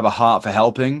that I have a heart for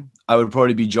helping, I would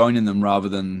probably be joining them rather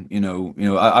than,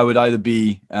 I would either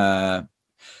be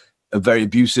a very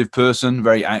abusive person,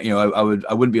 I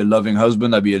wouldn't be a loving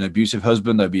husband. I'd be an abusive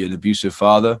husband. I'd be an abusive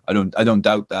father. I don't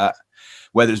doubt that,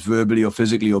 whether it's verbally or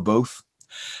physically or both.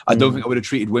 I don't think I would have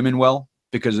treated women well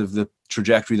because of the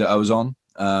trajectory that I was on.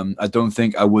 I don't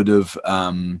think I would have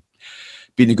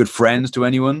been a good friend to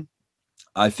anyone.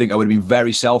 I think I would have been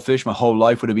very selfish. My whole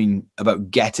life would have been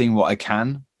about getting what I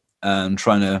can and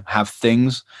trying to have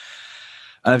things.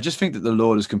 And I just think that the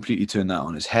Lord has completely turned that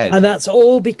on his head. And that's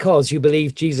all because you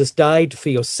believe Jesus died for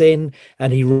your sin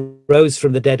and he rose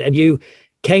from the dead. And you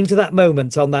came to that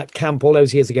moment on that camp all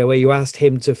those years ago where you asked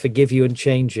him to forgive you and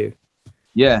change you.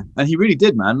 Yeah, and he really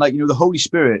did, man. Like, the Holy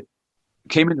Spirit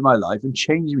came into my life and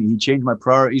changed me. He changed my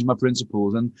priorities, my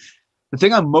principles. And the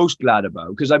thing I'm most glad about,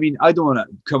 because I don't want to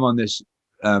come on this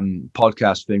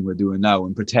podcast thing we're doing now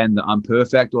and pretend that I'm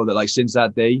perfect, or that like since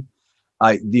that day,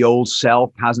 the old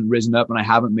self hasn't risen up and I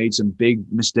haven't made some big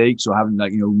mistakes or haven't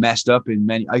like, messed up in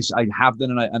many, I have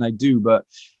done and I do, but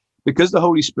because the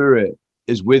Holy Spirit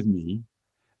is with me,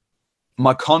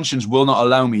 my conscience will not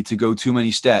allow me to go too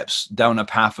many steps down a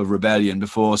path of rebellion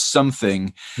before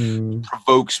something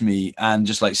provokes me and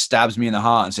just like stabs me in the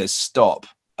heart and says, stop.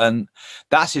 And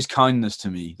that's his kindness to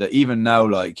me, that even now,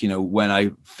 like, when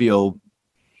I feel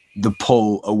the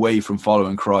pull away from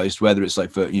following Christ, whether it's like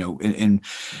for, in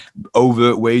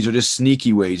overt ways or just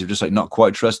sneaky ways of just like not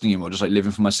quite trusting him or just like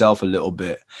living for myself a little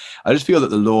bit, I just feel that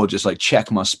the Lord just like check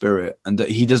my spirit and that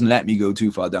he doesn't let me go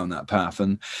too far down that path.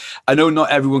 And I know not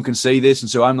everyone can say this,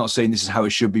 and so I'm not saying this is how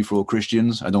it should be for all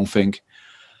Christians, I don't think,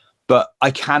 but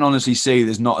I can honestly say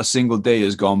there's not a single day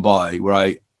has gone by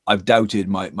where I've doubted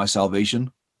my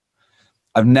salvation.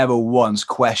 I've never once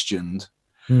questioned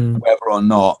whether or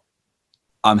not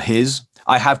I'm his.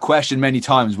 I have questioned many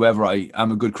times whether I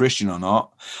am a good Christian or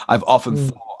not. I've often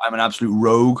thought I'm an absolute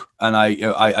rogue and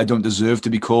I don't deserve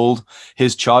to be called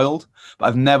his child, but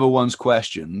I've never once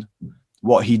questioned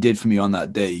what he did for me on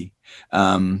that day.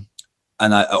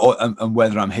 And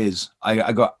whether I'm his.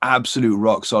 I got absolute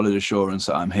rock solid assurance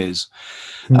that I'm his.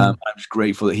 I'm just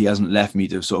grateful that he hasn't left me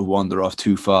to sort of wander off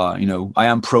too far. I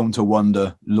am prone to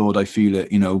wander, Lord, I feel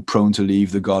it, prone to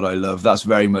leave the God I love. That's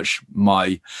very much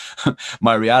my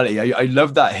reality. I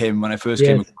loved that hymn when I first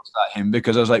came across that hymn,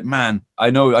 because I was like, man,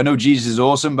 I know Jesus is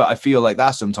awesome, but I feel like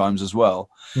that sometimes as well.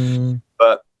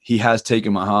 But he has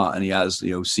taken my heart and he has,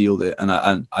 sealed it.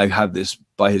 And I have this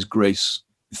by his grace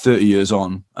 30 years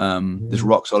on, this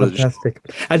rock solid. Fantastic.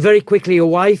 And very quickly, your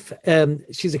wife,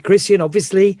 she's a Christian,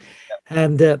 obviously.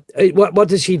 And what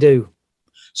does she do?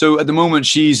 So at the moment,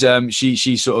 she's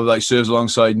she sort of like serves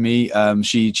alongside me.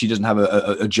 She doesn't have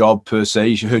a job per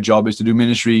se. Her job is to do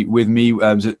ministry with me,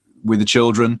 with the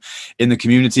children in the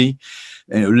community.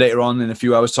 Later on in a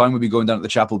few hours time, we'll be going down to the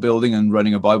chapel building and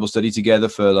running a Bible study together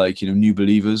for like, new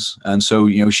believers. And so,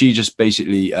 she just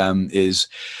basically is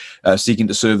seeking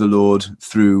to serve the Lord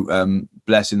through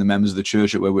blessing the members of the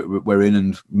church that we're in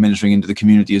and ministering into the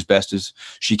community as best as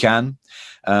she can.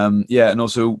 And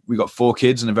also we got 4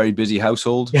 kids in a very busy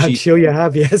household. Yeah, I'm sure you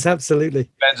have. Yes, absolutely.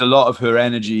 Spends a lot of her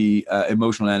energy,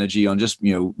 emotional energy, on just,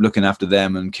 looking after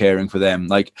them and caring for them.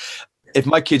 Like, if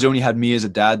my kids only had me as a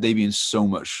dad, they'd be in so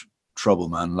much trouble,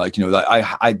 man. Like,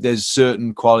 I there's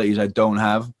certain qualities I don't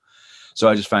have, so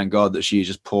I just thank God that she's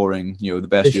just pouring, the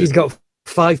best. She's got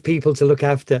 5 people to look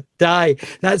after. Di,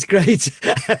 that's great.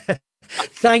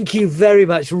 Thank you very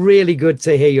much. Really good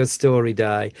to hear your story,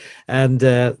 Di, and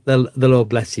the Lord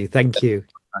bless you. Thank you.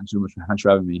 Thanks so much. Thanks for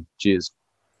having me. Cheers.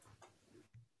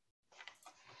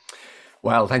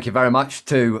 Well, thank you very much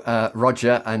to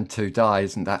Roger and to Di.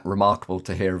 Isn't that remarkable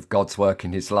to hear of God's work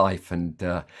in his life?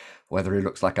 And whether he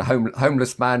looks like a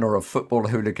homeless man or a football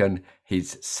hooligan,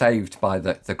 he's saved by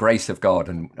the grace of God,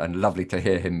 and lovely to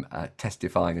hear him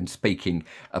testifying and speaking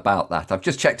about that. I've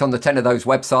just checked on the 10 of those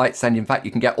websites, and in fact,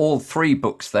 you can get all 3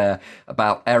 books there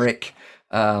about Eric.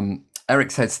 Eric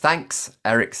says thanks,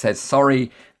 Eric says sorry,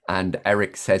 and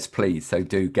Eric says please. So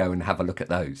do go and have a look at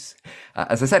those.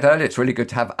 As I said earlier, it's really good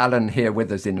to have Alan here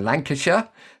with us in Lancashire.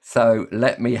 So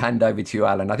let me hand over to you,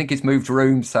 Alan. I think he's moved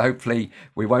rooms, so hopefully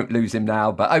we won't lose him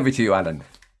now. But over to you, Alan.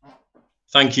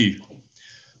 Thank you.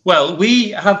 Well, we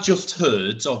have just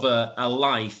heard of a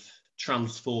life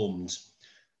transformed.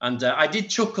 And I did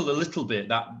chuckle a little bit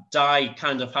that Di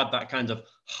kind of had that kind of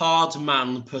hard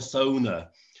man persona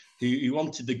who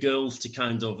wanted the girls to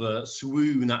kind of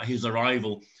swoon at his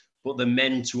arrival, but the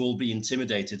men to all be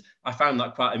intimidated. I found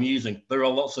that quite amusing. There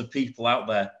are lots of people out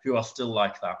there who are still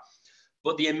like that.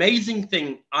 But the amazing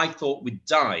thing I thought with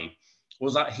Di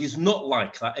was that he's not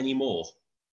like that anymore.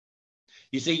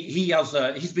 You see,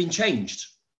 he's been changed.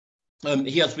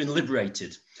 He has been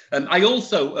liberated. I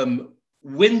also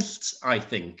winced, I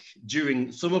think,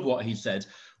 during some of what he said,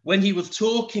 when he was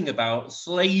talking about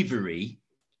slavery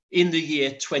in the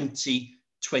year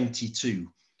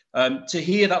 2022. To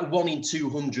hear that 1 in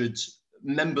 200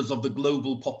 members of the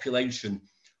global population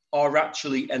are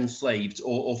actually enslaved,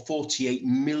 or 48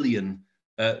 million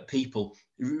people,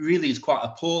 really is quite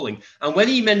appalling. And when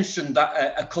he mentioned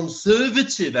that a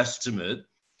conservative estimate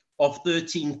of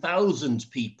 13,000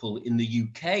 people in the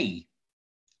UK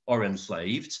are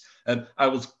enslaved, I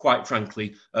was quite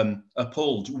frankly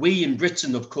appalled. We in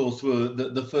Britain, of course, were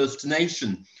the first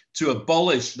nation to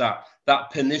abolish that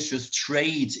pernicious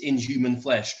trade in human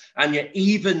flesh. And yet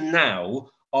even now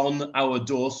on our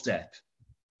doorstep,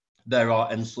 there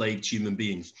are enslaved human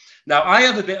beings. Now, I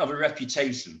have a bit of a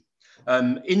reputation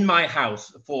in my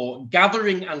house for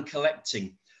gathering and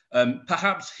collecting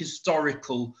perhaps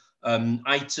historical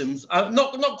items,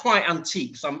 not quite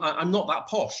antiques. I'm not that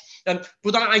posh,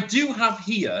 but I do have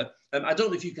here. I don't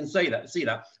know if you can see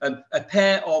that a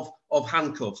pair of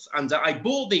handcuffs, and I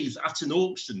bought these at an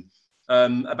auction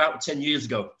about 10 years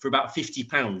ago for about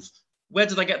 £50. Where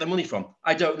did I get the money from?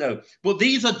 I don't know, but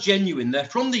these are genuine. They're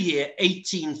from the year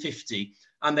 1850,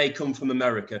 and they come from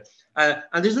America.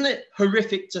 And isn't it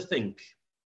horrific to think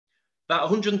that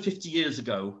 150 years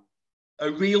ago, a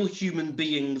real human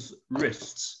being's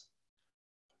wrists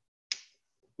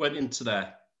went into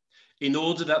there in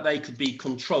order that they could be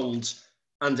controlled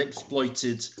and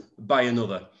exploited by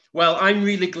another? Well, I'm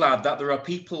really glad that there are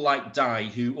people like Di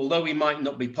who, although he might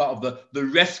not be part of the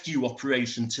rescue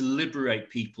operation to liberate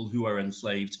people who are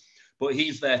enslaved, but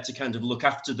he's there to kind of look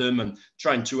after them and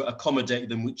trying to accommodate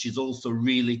them, which is also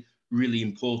really, really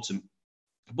important.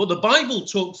 But the Bible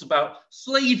talks about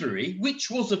slavery,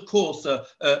 which was, of course,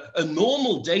 a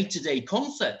normal day-to-day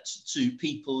concept to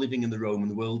people living in the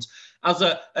Roman world, as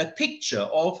a picture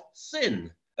of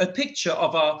sin, a picture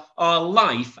of our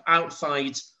life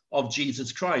outside of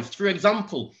Jesus Christ. For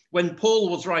example, when Paul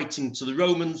was writing to the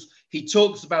Romans, he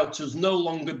talks about us no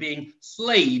longer being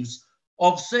slaves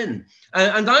of sin.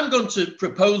 And I'm going to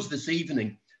propose this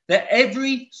evening that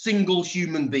every single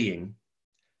human being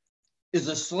is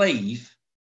a slave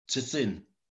to sin.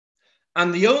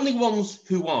 And the only ones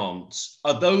who aren't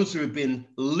are those who have been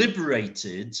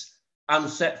liberated and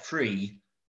set free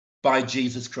by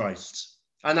Jesus Christ.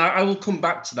 And I will come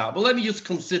back to that. But let me just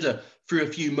consider for a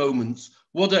few moments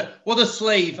what a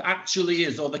slave actually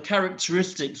is, or the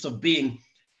characteristics of being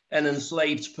an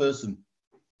enslaved person.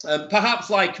 Perhaps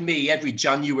like me, every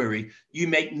January, you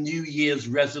make New Year's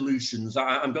resolutions.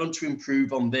 I'm going to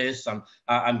improve on this, and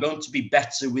I'm going to be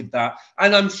better with that.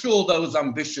 And I'm sure those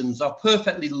ambitions are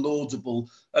perfectly laudable.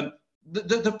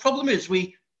 The problem is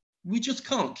we just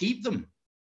can't keep them.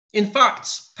 In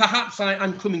fact, perhaps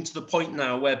I'm coming to the point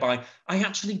now whereby I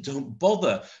actually don't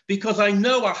bother, because I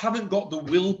know I haven't got the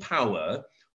willpower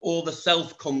or the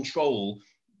self-control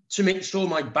to make sure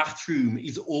my bathroom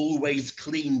is always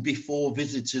clean before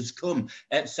visitors come,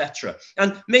 etc.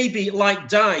 And maybe, like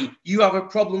Di, you have a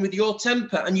problem with your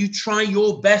temper and you try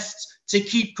your best to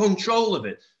keep control of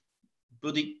it,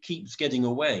 but it keeps getting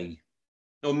away.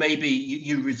 Or maybe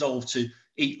you resolve to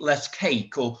eat less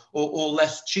cake or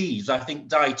less cheese. I think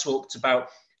Di talked about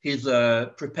his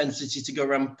propensity to go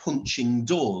around punching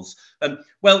doors.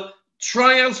 Well,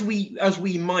 try as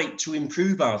we might to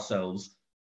improve ourselves,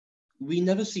 we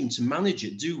never seem to manage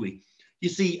it, do we? You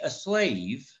see, a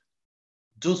slave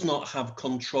does not have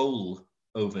control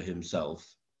over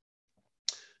himself.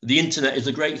 The internet is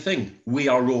a great thing. We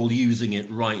are all using it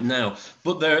right now.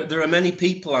 But there are many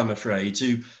people, I'm afraid,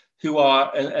 who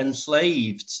are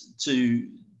enslaved to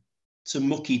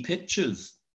mucky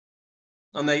pictures.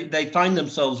 And they find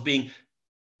themselves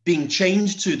being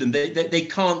changed to them. They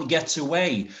can't get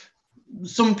away.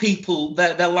 Some people,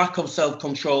 their lack of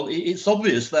self-control, it's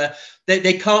obvious.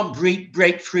 They can't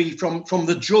break free from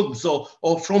the drugs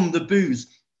or from the booze.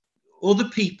 Other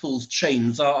people's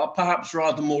chains are perhaps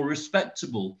rather more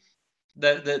respectable.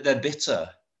 They're bitter,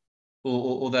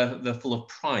 or they're full of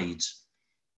pride,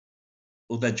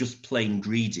 or they're just plain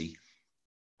greedy.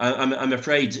 I'm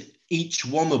afraid each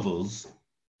one of us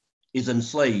is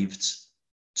enslaved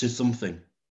to something.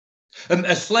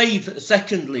 A slave,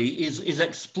 secondly, is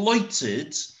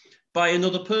exploited by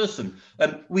another person.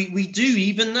 We do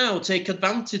even now take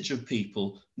advantage of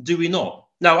people, do we not?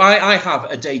 Now, I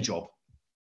have a day job,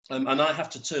 and I have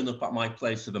to turn up at my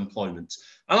place of employment,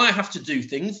 and I have to do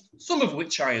things, some of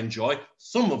which I enjoy,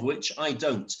 some of which I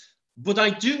don't. But I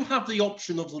do have the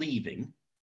option of leaving,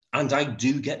 and I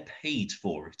do get paid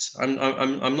for it. I'm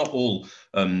not all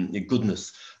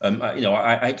goodness.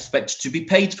 I expect to be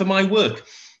paid for my work.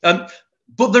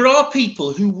 But there are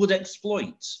people who would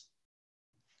exploit.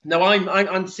 Now,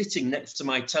 I'm sitting next to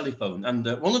my telephone, and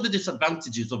one of the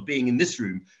disadvantages of being in this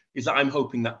room is that I'm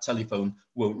hoping that telephone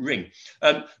won't ring.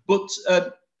 But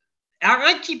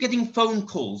I keep getting phone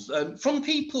calls from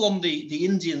people on the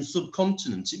Indian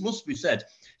subcontinent, it must be said,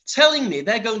 telling me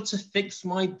they're going to fix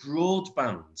my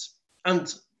broadband.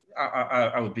 And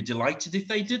I would be delighted if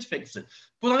they did fix it.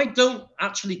 But I don't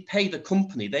actually pay the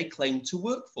company they claim to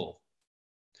work for.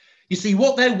 You see,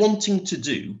 what they're wanting to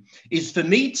do is for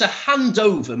me to hand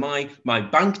over my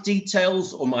bank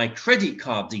details or my credit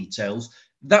card details,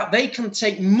 that they can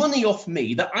take money off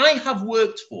me that I have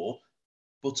worked for,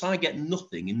 but I get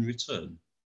nothing in return.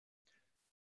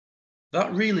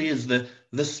 That really is the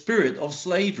spirit of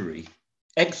slavery,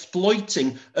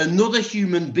 exploiting another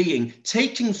human being,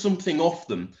 taking something off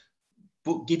them,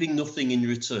 but giving nothing in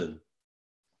return.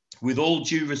 with all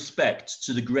due respect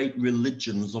to the great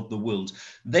religions of the world,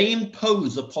 they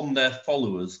impose upon their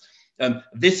followers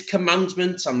this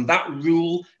commandment and that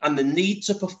rule and the need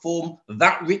to perform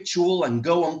that ritual and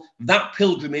go on that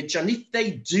pilgrimage. And if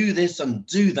they do this and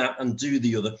do that and do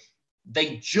the other,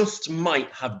 they just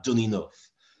might have done enough.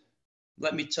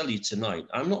 Let me tell you tonight,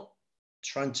 I'm not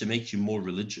trying to make you more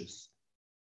religious.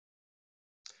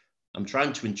 I'm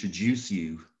trying to introduce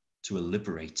you to a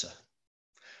liberator,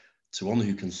 to one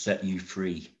who can set you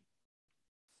free.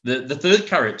 The third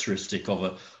characteristic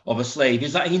of a slave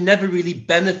is that he never really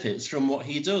benefits from what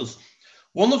he does.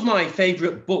 One of my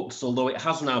favorite books, although it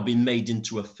has now been made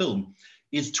into a film,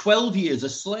 is 12 Years a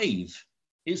Slave.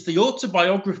 It's the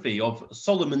autobiography of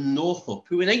Solomon Northup,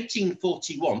 who in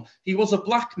 1841, he was a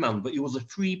black man, but he was a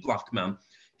free black man.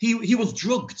 He was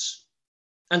drugged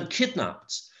and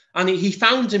kidnapped. And he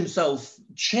found himself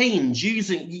chained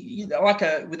using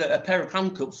with a pair of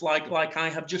handcuffs, like I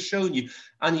have just shown you.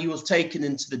 And he was taken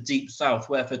into the deep south,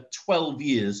 where for 12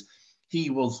 years he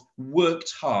was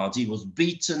worked hard. He was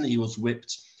beaten. He was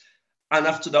whipped. And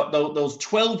after that, those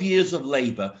 12 years of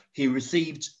labor, he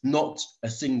received not a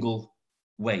single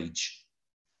wage.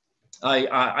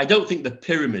 I don't think the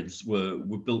pyramids were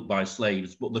built by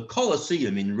slaves, but the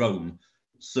Colosseum in Rome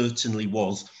certainly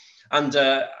was. And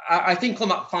I think on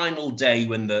that final day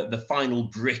when the final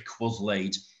brick was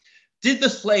laid, did the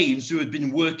slaves who had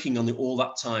been working on it all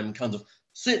that time kind of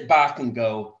sit back and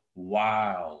go,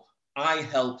 wow, I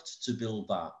helped to build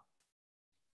that?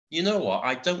 You know what?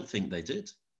 I don't think they did.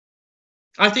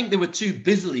 I think they were too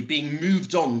busily being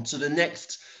moved on to the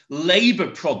next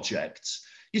labor project.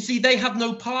 You see, they had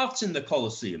no part in the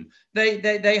Colosseum. They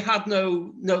had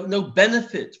no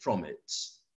benefit from it.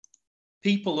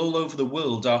 People all over the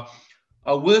world are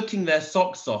working their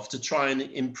socks off to try and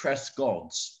impress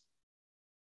God,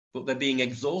 but they're being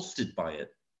exhausted by it.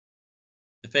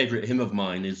 A favourite hymn of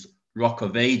mine is Rock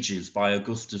of Ages by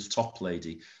Augustus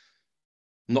Toplady.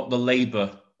 Not the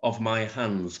labour of my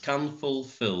hands can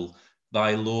fulfil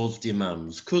thy law's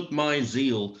demands. Could my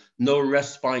zeal no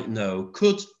respite know?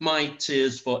 Could my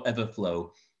tears forever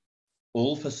flow?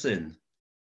 All for sin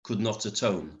could not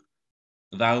atone.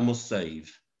 Thou must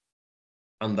save,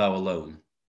 and thou alone.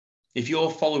 If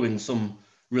you're following some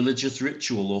religious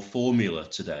ritual or formula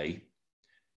today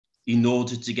in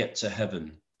order to get to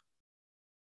heaven,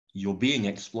 you're being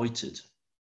exploited.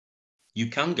 You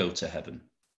can go to heaven.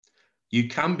 You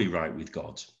can be right with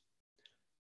God.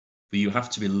 But you have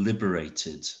to be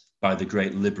liberated by the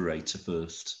great liberator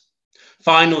first.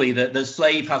 Finally, the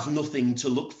slave has nothing to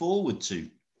look forward to.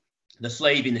 The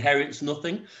slave inherits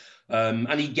nothing,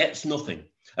 and he gets nothing.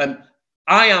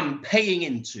 I am paying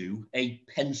into a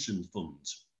pension fund.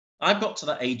 I've got to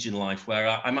that age in life where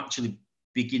I'm actually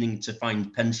beginning to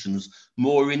find pensions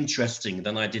more interesting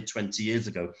than I did 20 years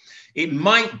ago. It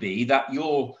might be that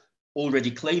you're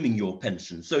already claiming your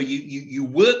pension. So you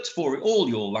worked for it all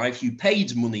your life. You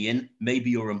paid money in, maybe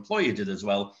your employer did as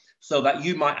well, so that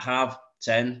you might have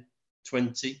 10,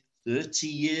 20, 30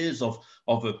 years of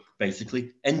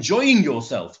basically enjoying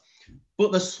yourself.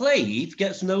 But the slave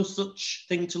gets no such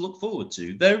thing to look forward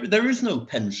to. There is no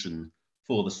pension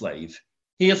for the slave.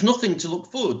 He has nothing to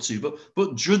look forward to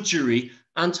but drudgery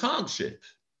and hardship.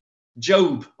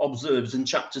 Job observes in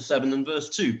chapter 7 and verse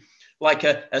 2, like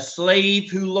a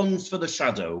slave who longs for the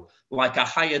shadow, like a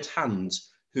hired hand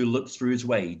who looks for his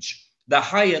wage. The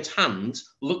hired hand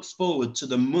looks forward to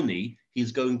the money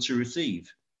he's going to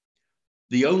receive.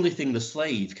 The only thing the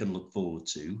slave can look forward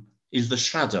to is the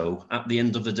shadow at the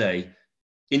end of the day,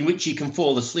 in which he can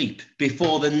fall asleep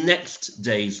before the next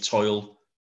day's toil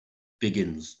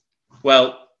begins.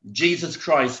 Well, Jesus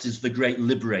Christ is the great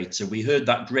liberator. We heard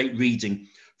that great reading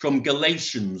from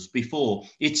Galatians before.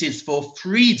 It is for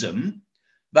freedom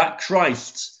that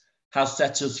Christ has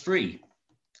set us free.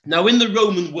 Now, in the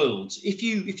Roman world, if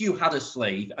you had a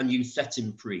slave and you set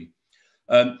him free,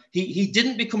 he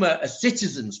didn't become a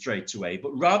citizen straight away,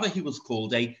 but rather he was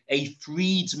called a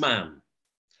freedman.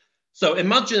 So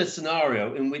imagine a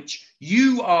scenario in which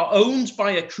you are owned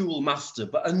by a cruel master,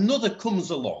 but another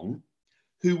comes along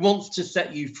who wants to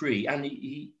set you free, and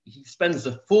he spends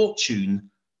a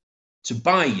fortune to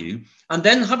buy you, and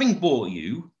then having bought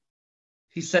you,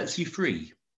 he sets you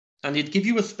free. And he'd give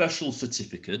you a special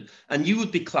certificate, and you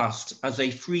would be classed as a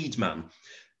freedman.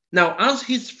 Now, as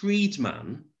his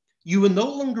freedman, you were no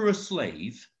longer a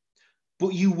slave,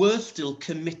 but you were still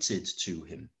committed to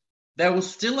him. There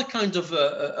was still a kind of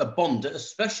a bond, a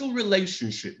special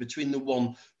relationship between the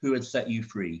one who had set you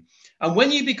free. And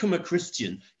when you become a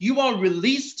Christian, you are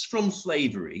released from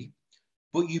slavery,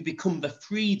 but you become the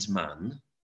freedman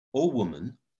or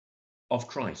woman of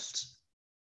Christ.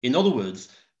 In other words,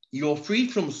 You're free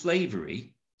from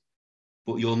slavery,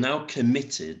 but you're now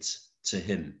committed to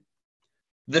him.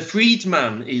 The freed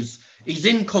man is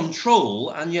in control,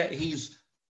 and yet he's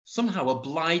somehow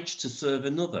obliged to serve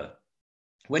another.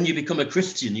 When you become a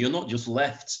Christian, you're not just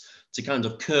left to kind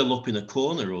of curl up in a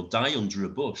corner or die under a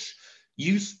bush.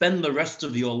 You spend the rest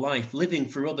of your life living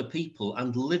for other people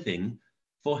and living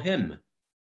for him.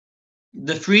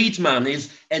 The freed man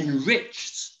is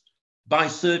enriched by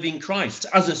serving Christ.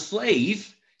 As a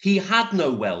slave, he had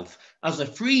no wealth. As a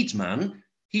freed man,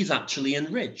 he's actually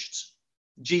enriched.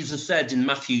 Jesus said in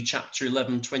Matthew chapter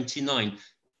 11:29,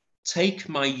 "Take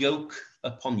my yoke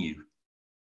upon you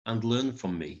and learn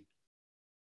from me,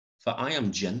 for I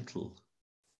am gentle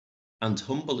and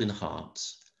humble in heart,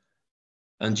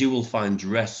 and you will find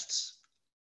rest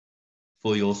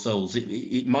for your souls."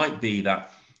 It might be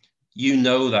that you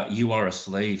know that you are a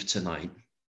slave tonight.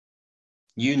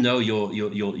 You know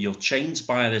you're chained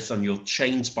by this and you're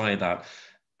chained by that.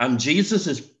 And Jesus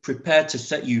is prepared to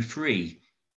set you free.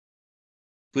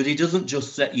 But he doesn't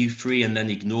just set you free and then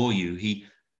ignore you.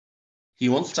 He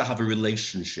wants to have a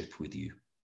relationship with you.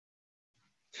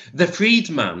 The freed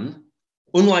man,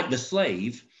 unlike the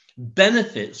slave,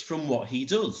 benefits from what he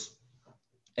does.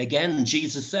 Again,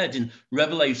 Jesus said in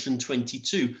Revelation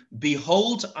 22,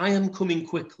 "Behold, I am coming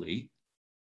quickly,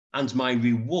 and my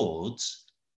reward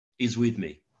is with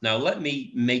me." Now, let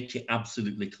me make it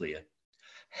absolutely clear.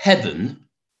 Heaven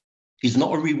is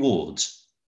not a reward.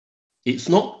 It's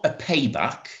not a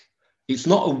payback. It's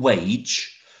not a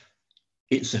wage.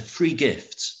 It's a free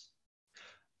gift.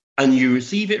 And you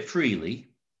receive it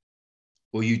freely,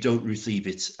 or you don't receive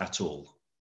it at all.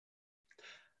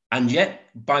 And yet,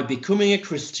 by becoming a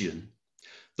Christian,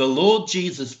 the Lord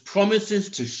Jesus promises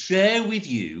to share with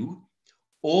you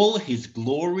all his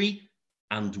glory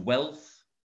and wealth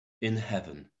in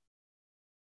heaven.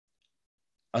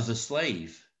 As a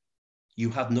slave, you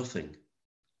had nothing.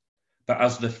 But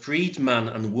as the freed man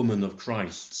and woman of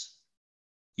Christ,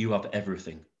 you have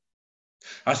everything.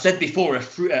 I said before,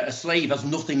 a slave has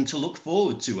nothing to look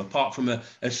forward to apart from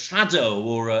a shadow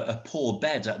or a poor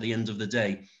bed at the end of the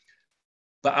day.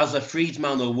 But as a freed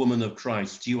man or woman of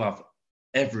Christ, you have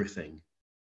everything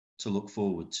to look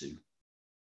forward to.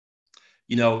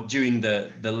 You know, during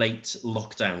the late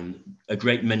lockdown, a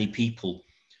great many people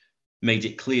made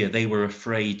it clear they were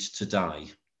afraid to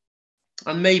die.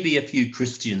 And maybe a few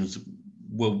Christians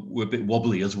were a bit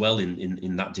wobbly as well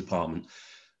in that department.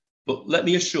 But let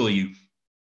me assure you,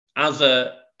 as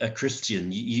a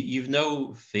Christian, you've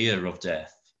no fear of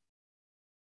death.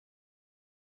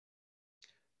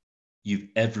 You've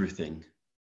everything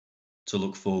to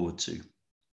look forward to.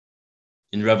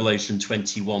 In Revelation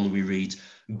 21, we read,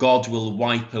 "God will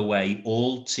wipe away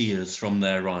all tears from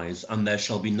their eyes, and there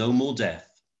shall be no more death,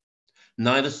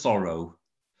 neither sorrow,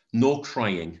 nor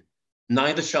crying,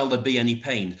 neither shall there be any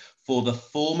pain, for the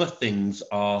former things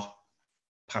are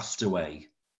passed away."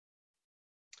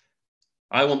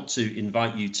 I want to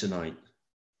invite you tonight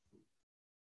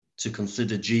to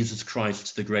consider Jesus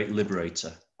Christ, the great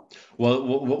liberator. Well,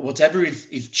 whatever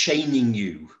is chaining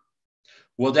you,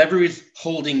 whatever is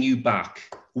holding you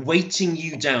back, weighting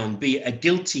you down, be it a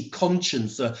guilty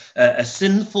conscience, a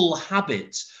sinful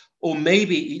habit, or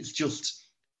maybe it's just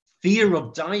fear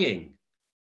of dying.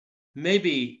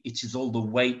 Maybe it is all the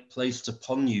weight placed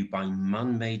upon you by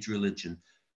man-made religion.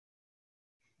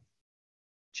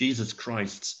 Jesus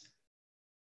Christ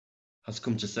has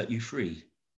come to set you free.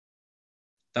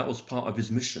 That was part of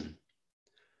his mission.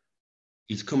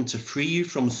 He's come to free you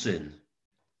from sin,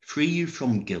 free you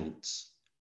from guilt,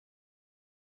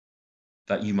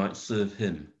 that you might serve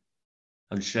him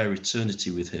and share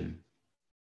eternity with him.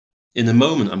 In a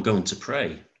moment, I'm going to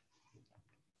pray.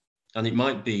 And it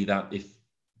might be that if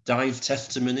Di's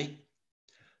testimony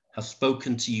has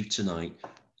spoken to you tonight,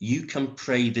 you can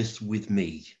pray this with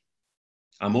me.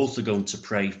 I'm also going to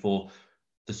pray for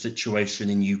the situation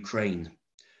in Ukraine,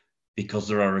 because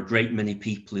there are a great many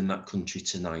people in that country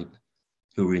tonight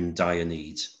who are in dire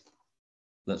need.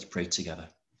 Let's pray together.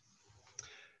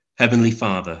 Heavenly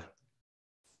Father,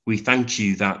 we thank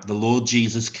you that the Lord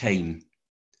Jesus came,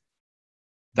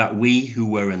 that we who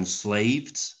were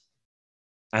enslaved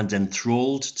and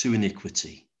enthralled to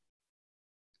iniquity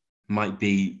might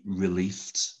be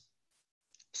released,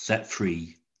 set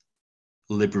free,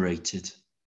 liberated,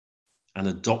 and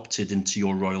adopted into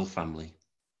your royal family.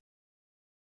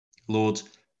 Lord,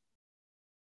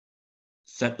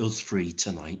 set us free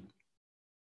tonight.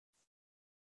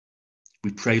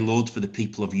 We pray, Lord, for the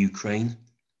people of Ukraine.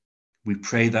 We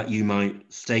pray that you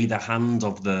might stay the hand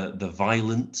of the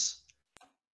violent.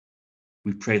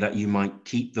 We pray that you might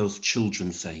keep those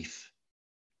children safe.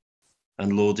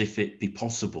 And Lord, if it be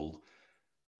possible,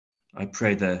 I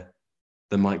pray there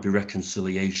might be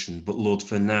reconciliation. But Lord,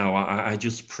 for now, I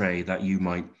just pray that you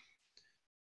might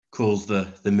cause the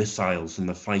missiles and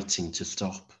the fighting to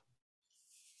stop.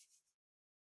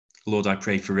 Lord, I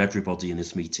pray for everybody in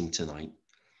this meeting tonight.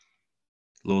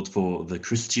 Lord, for the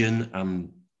Christian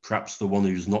and perhaps the one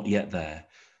who's not yet there.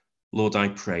 Lord, I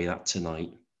pray that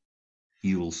tonight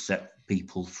you will set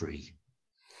people free.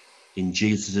 In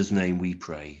Jesus' name we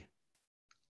pray.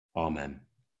 Amen.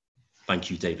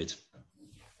 Thank you, David.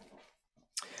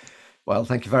 Well,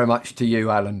 thank you very much to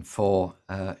you, Alan, for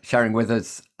sharing with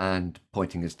us and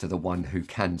pointing us to the one who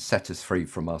can set us free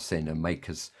from our sin and make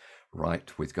us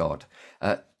right with God.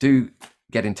 Do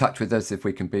get in touch with us if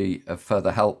we can be of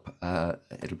further help.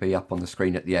 It'll be up on the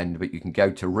screen at the end, but you can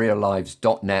go to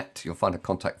reallives.net. You'll find a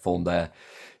contact form there.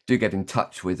 Do get in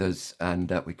touch with us,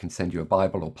 and we can send you a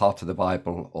Bible or part of the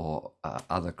Bible or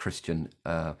other Christian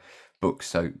books.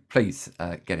 So please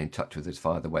get in touch with us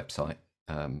via the website.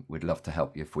 We'd love to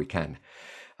help you if we can.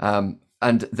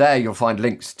 And there you'll find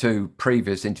links to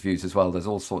previous interviews as well. There's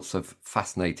all sorts of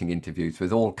fascinating interviews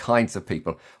with all kinds of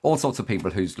people, all sorts of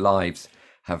people whose lives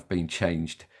have been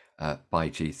changed by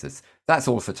Jesus. That's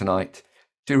all for tonight.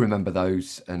 Do remember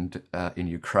those, and in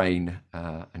Ukraine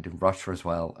and in Russia as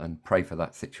well, and pray for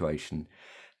that situation.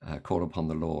 Call upon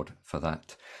the Lord for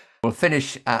that. We'll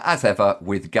finish as ever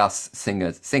with Gus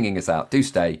singing us out. Do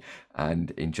stay and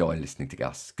enjoy listening to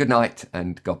Gus. Good night,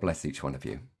 and God bless each one of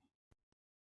you.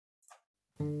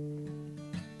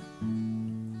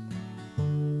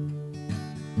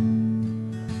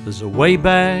 There's a way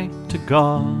back to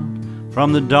God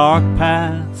from the dark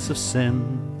paths of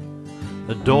sin,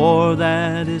 a door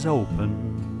that is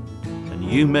open and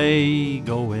you may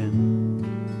go in.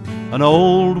 An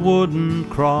old wooden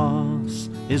cross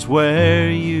is where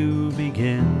you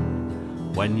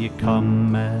begin when you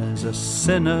come as a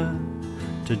sinner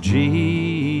to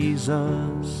Jesus.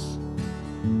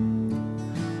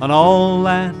 And all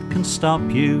that can stop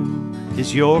you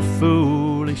is your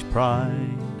foolish pride.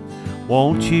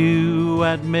 Won't you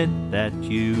admit that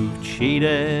you've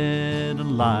cheated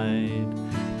and lied?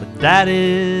 But that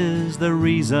is the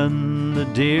reason the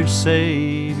dear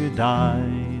Savior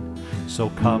died. So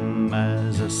come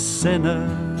as a sinner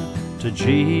to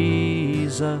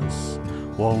Jesus.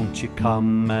 Won't you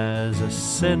come as a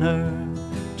sinner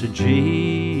to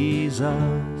Jesus?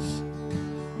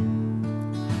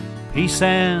 Peace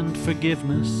and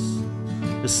forgiveness,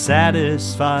 a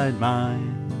satisfied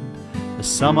mind, the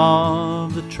sum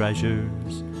of the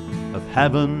treasures of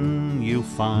heaven you'll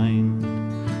find.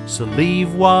 So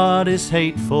leave what is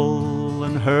hateful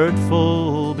and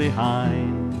hurtful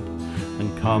behind,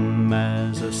 and come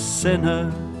as a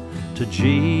sinner to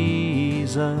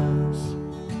Jesus.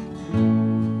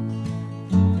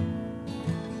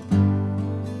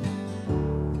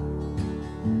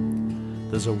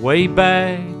 There's a way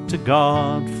back to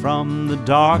God from the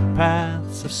dark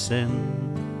paths of sin,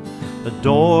 a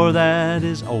door that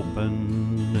is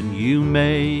open and you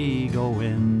may go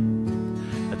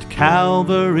in. At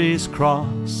Calvary's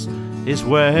cross is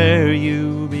where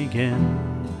you begin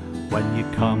when you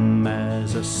come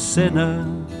as a sinner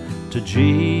to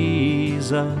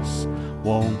Jesus.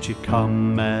 Won't you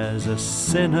come as a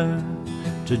sinner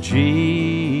to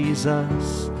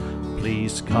Jesus?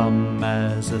 Please come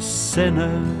as a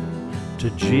sinner to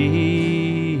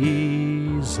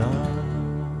Jesus.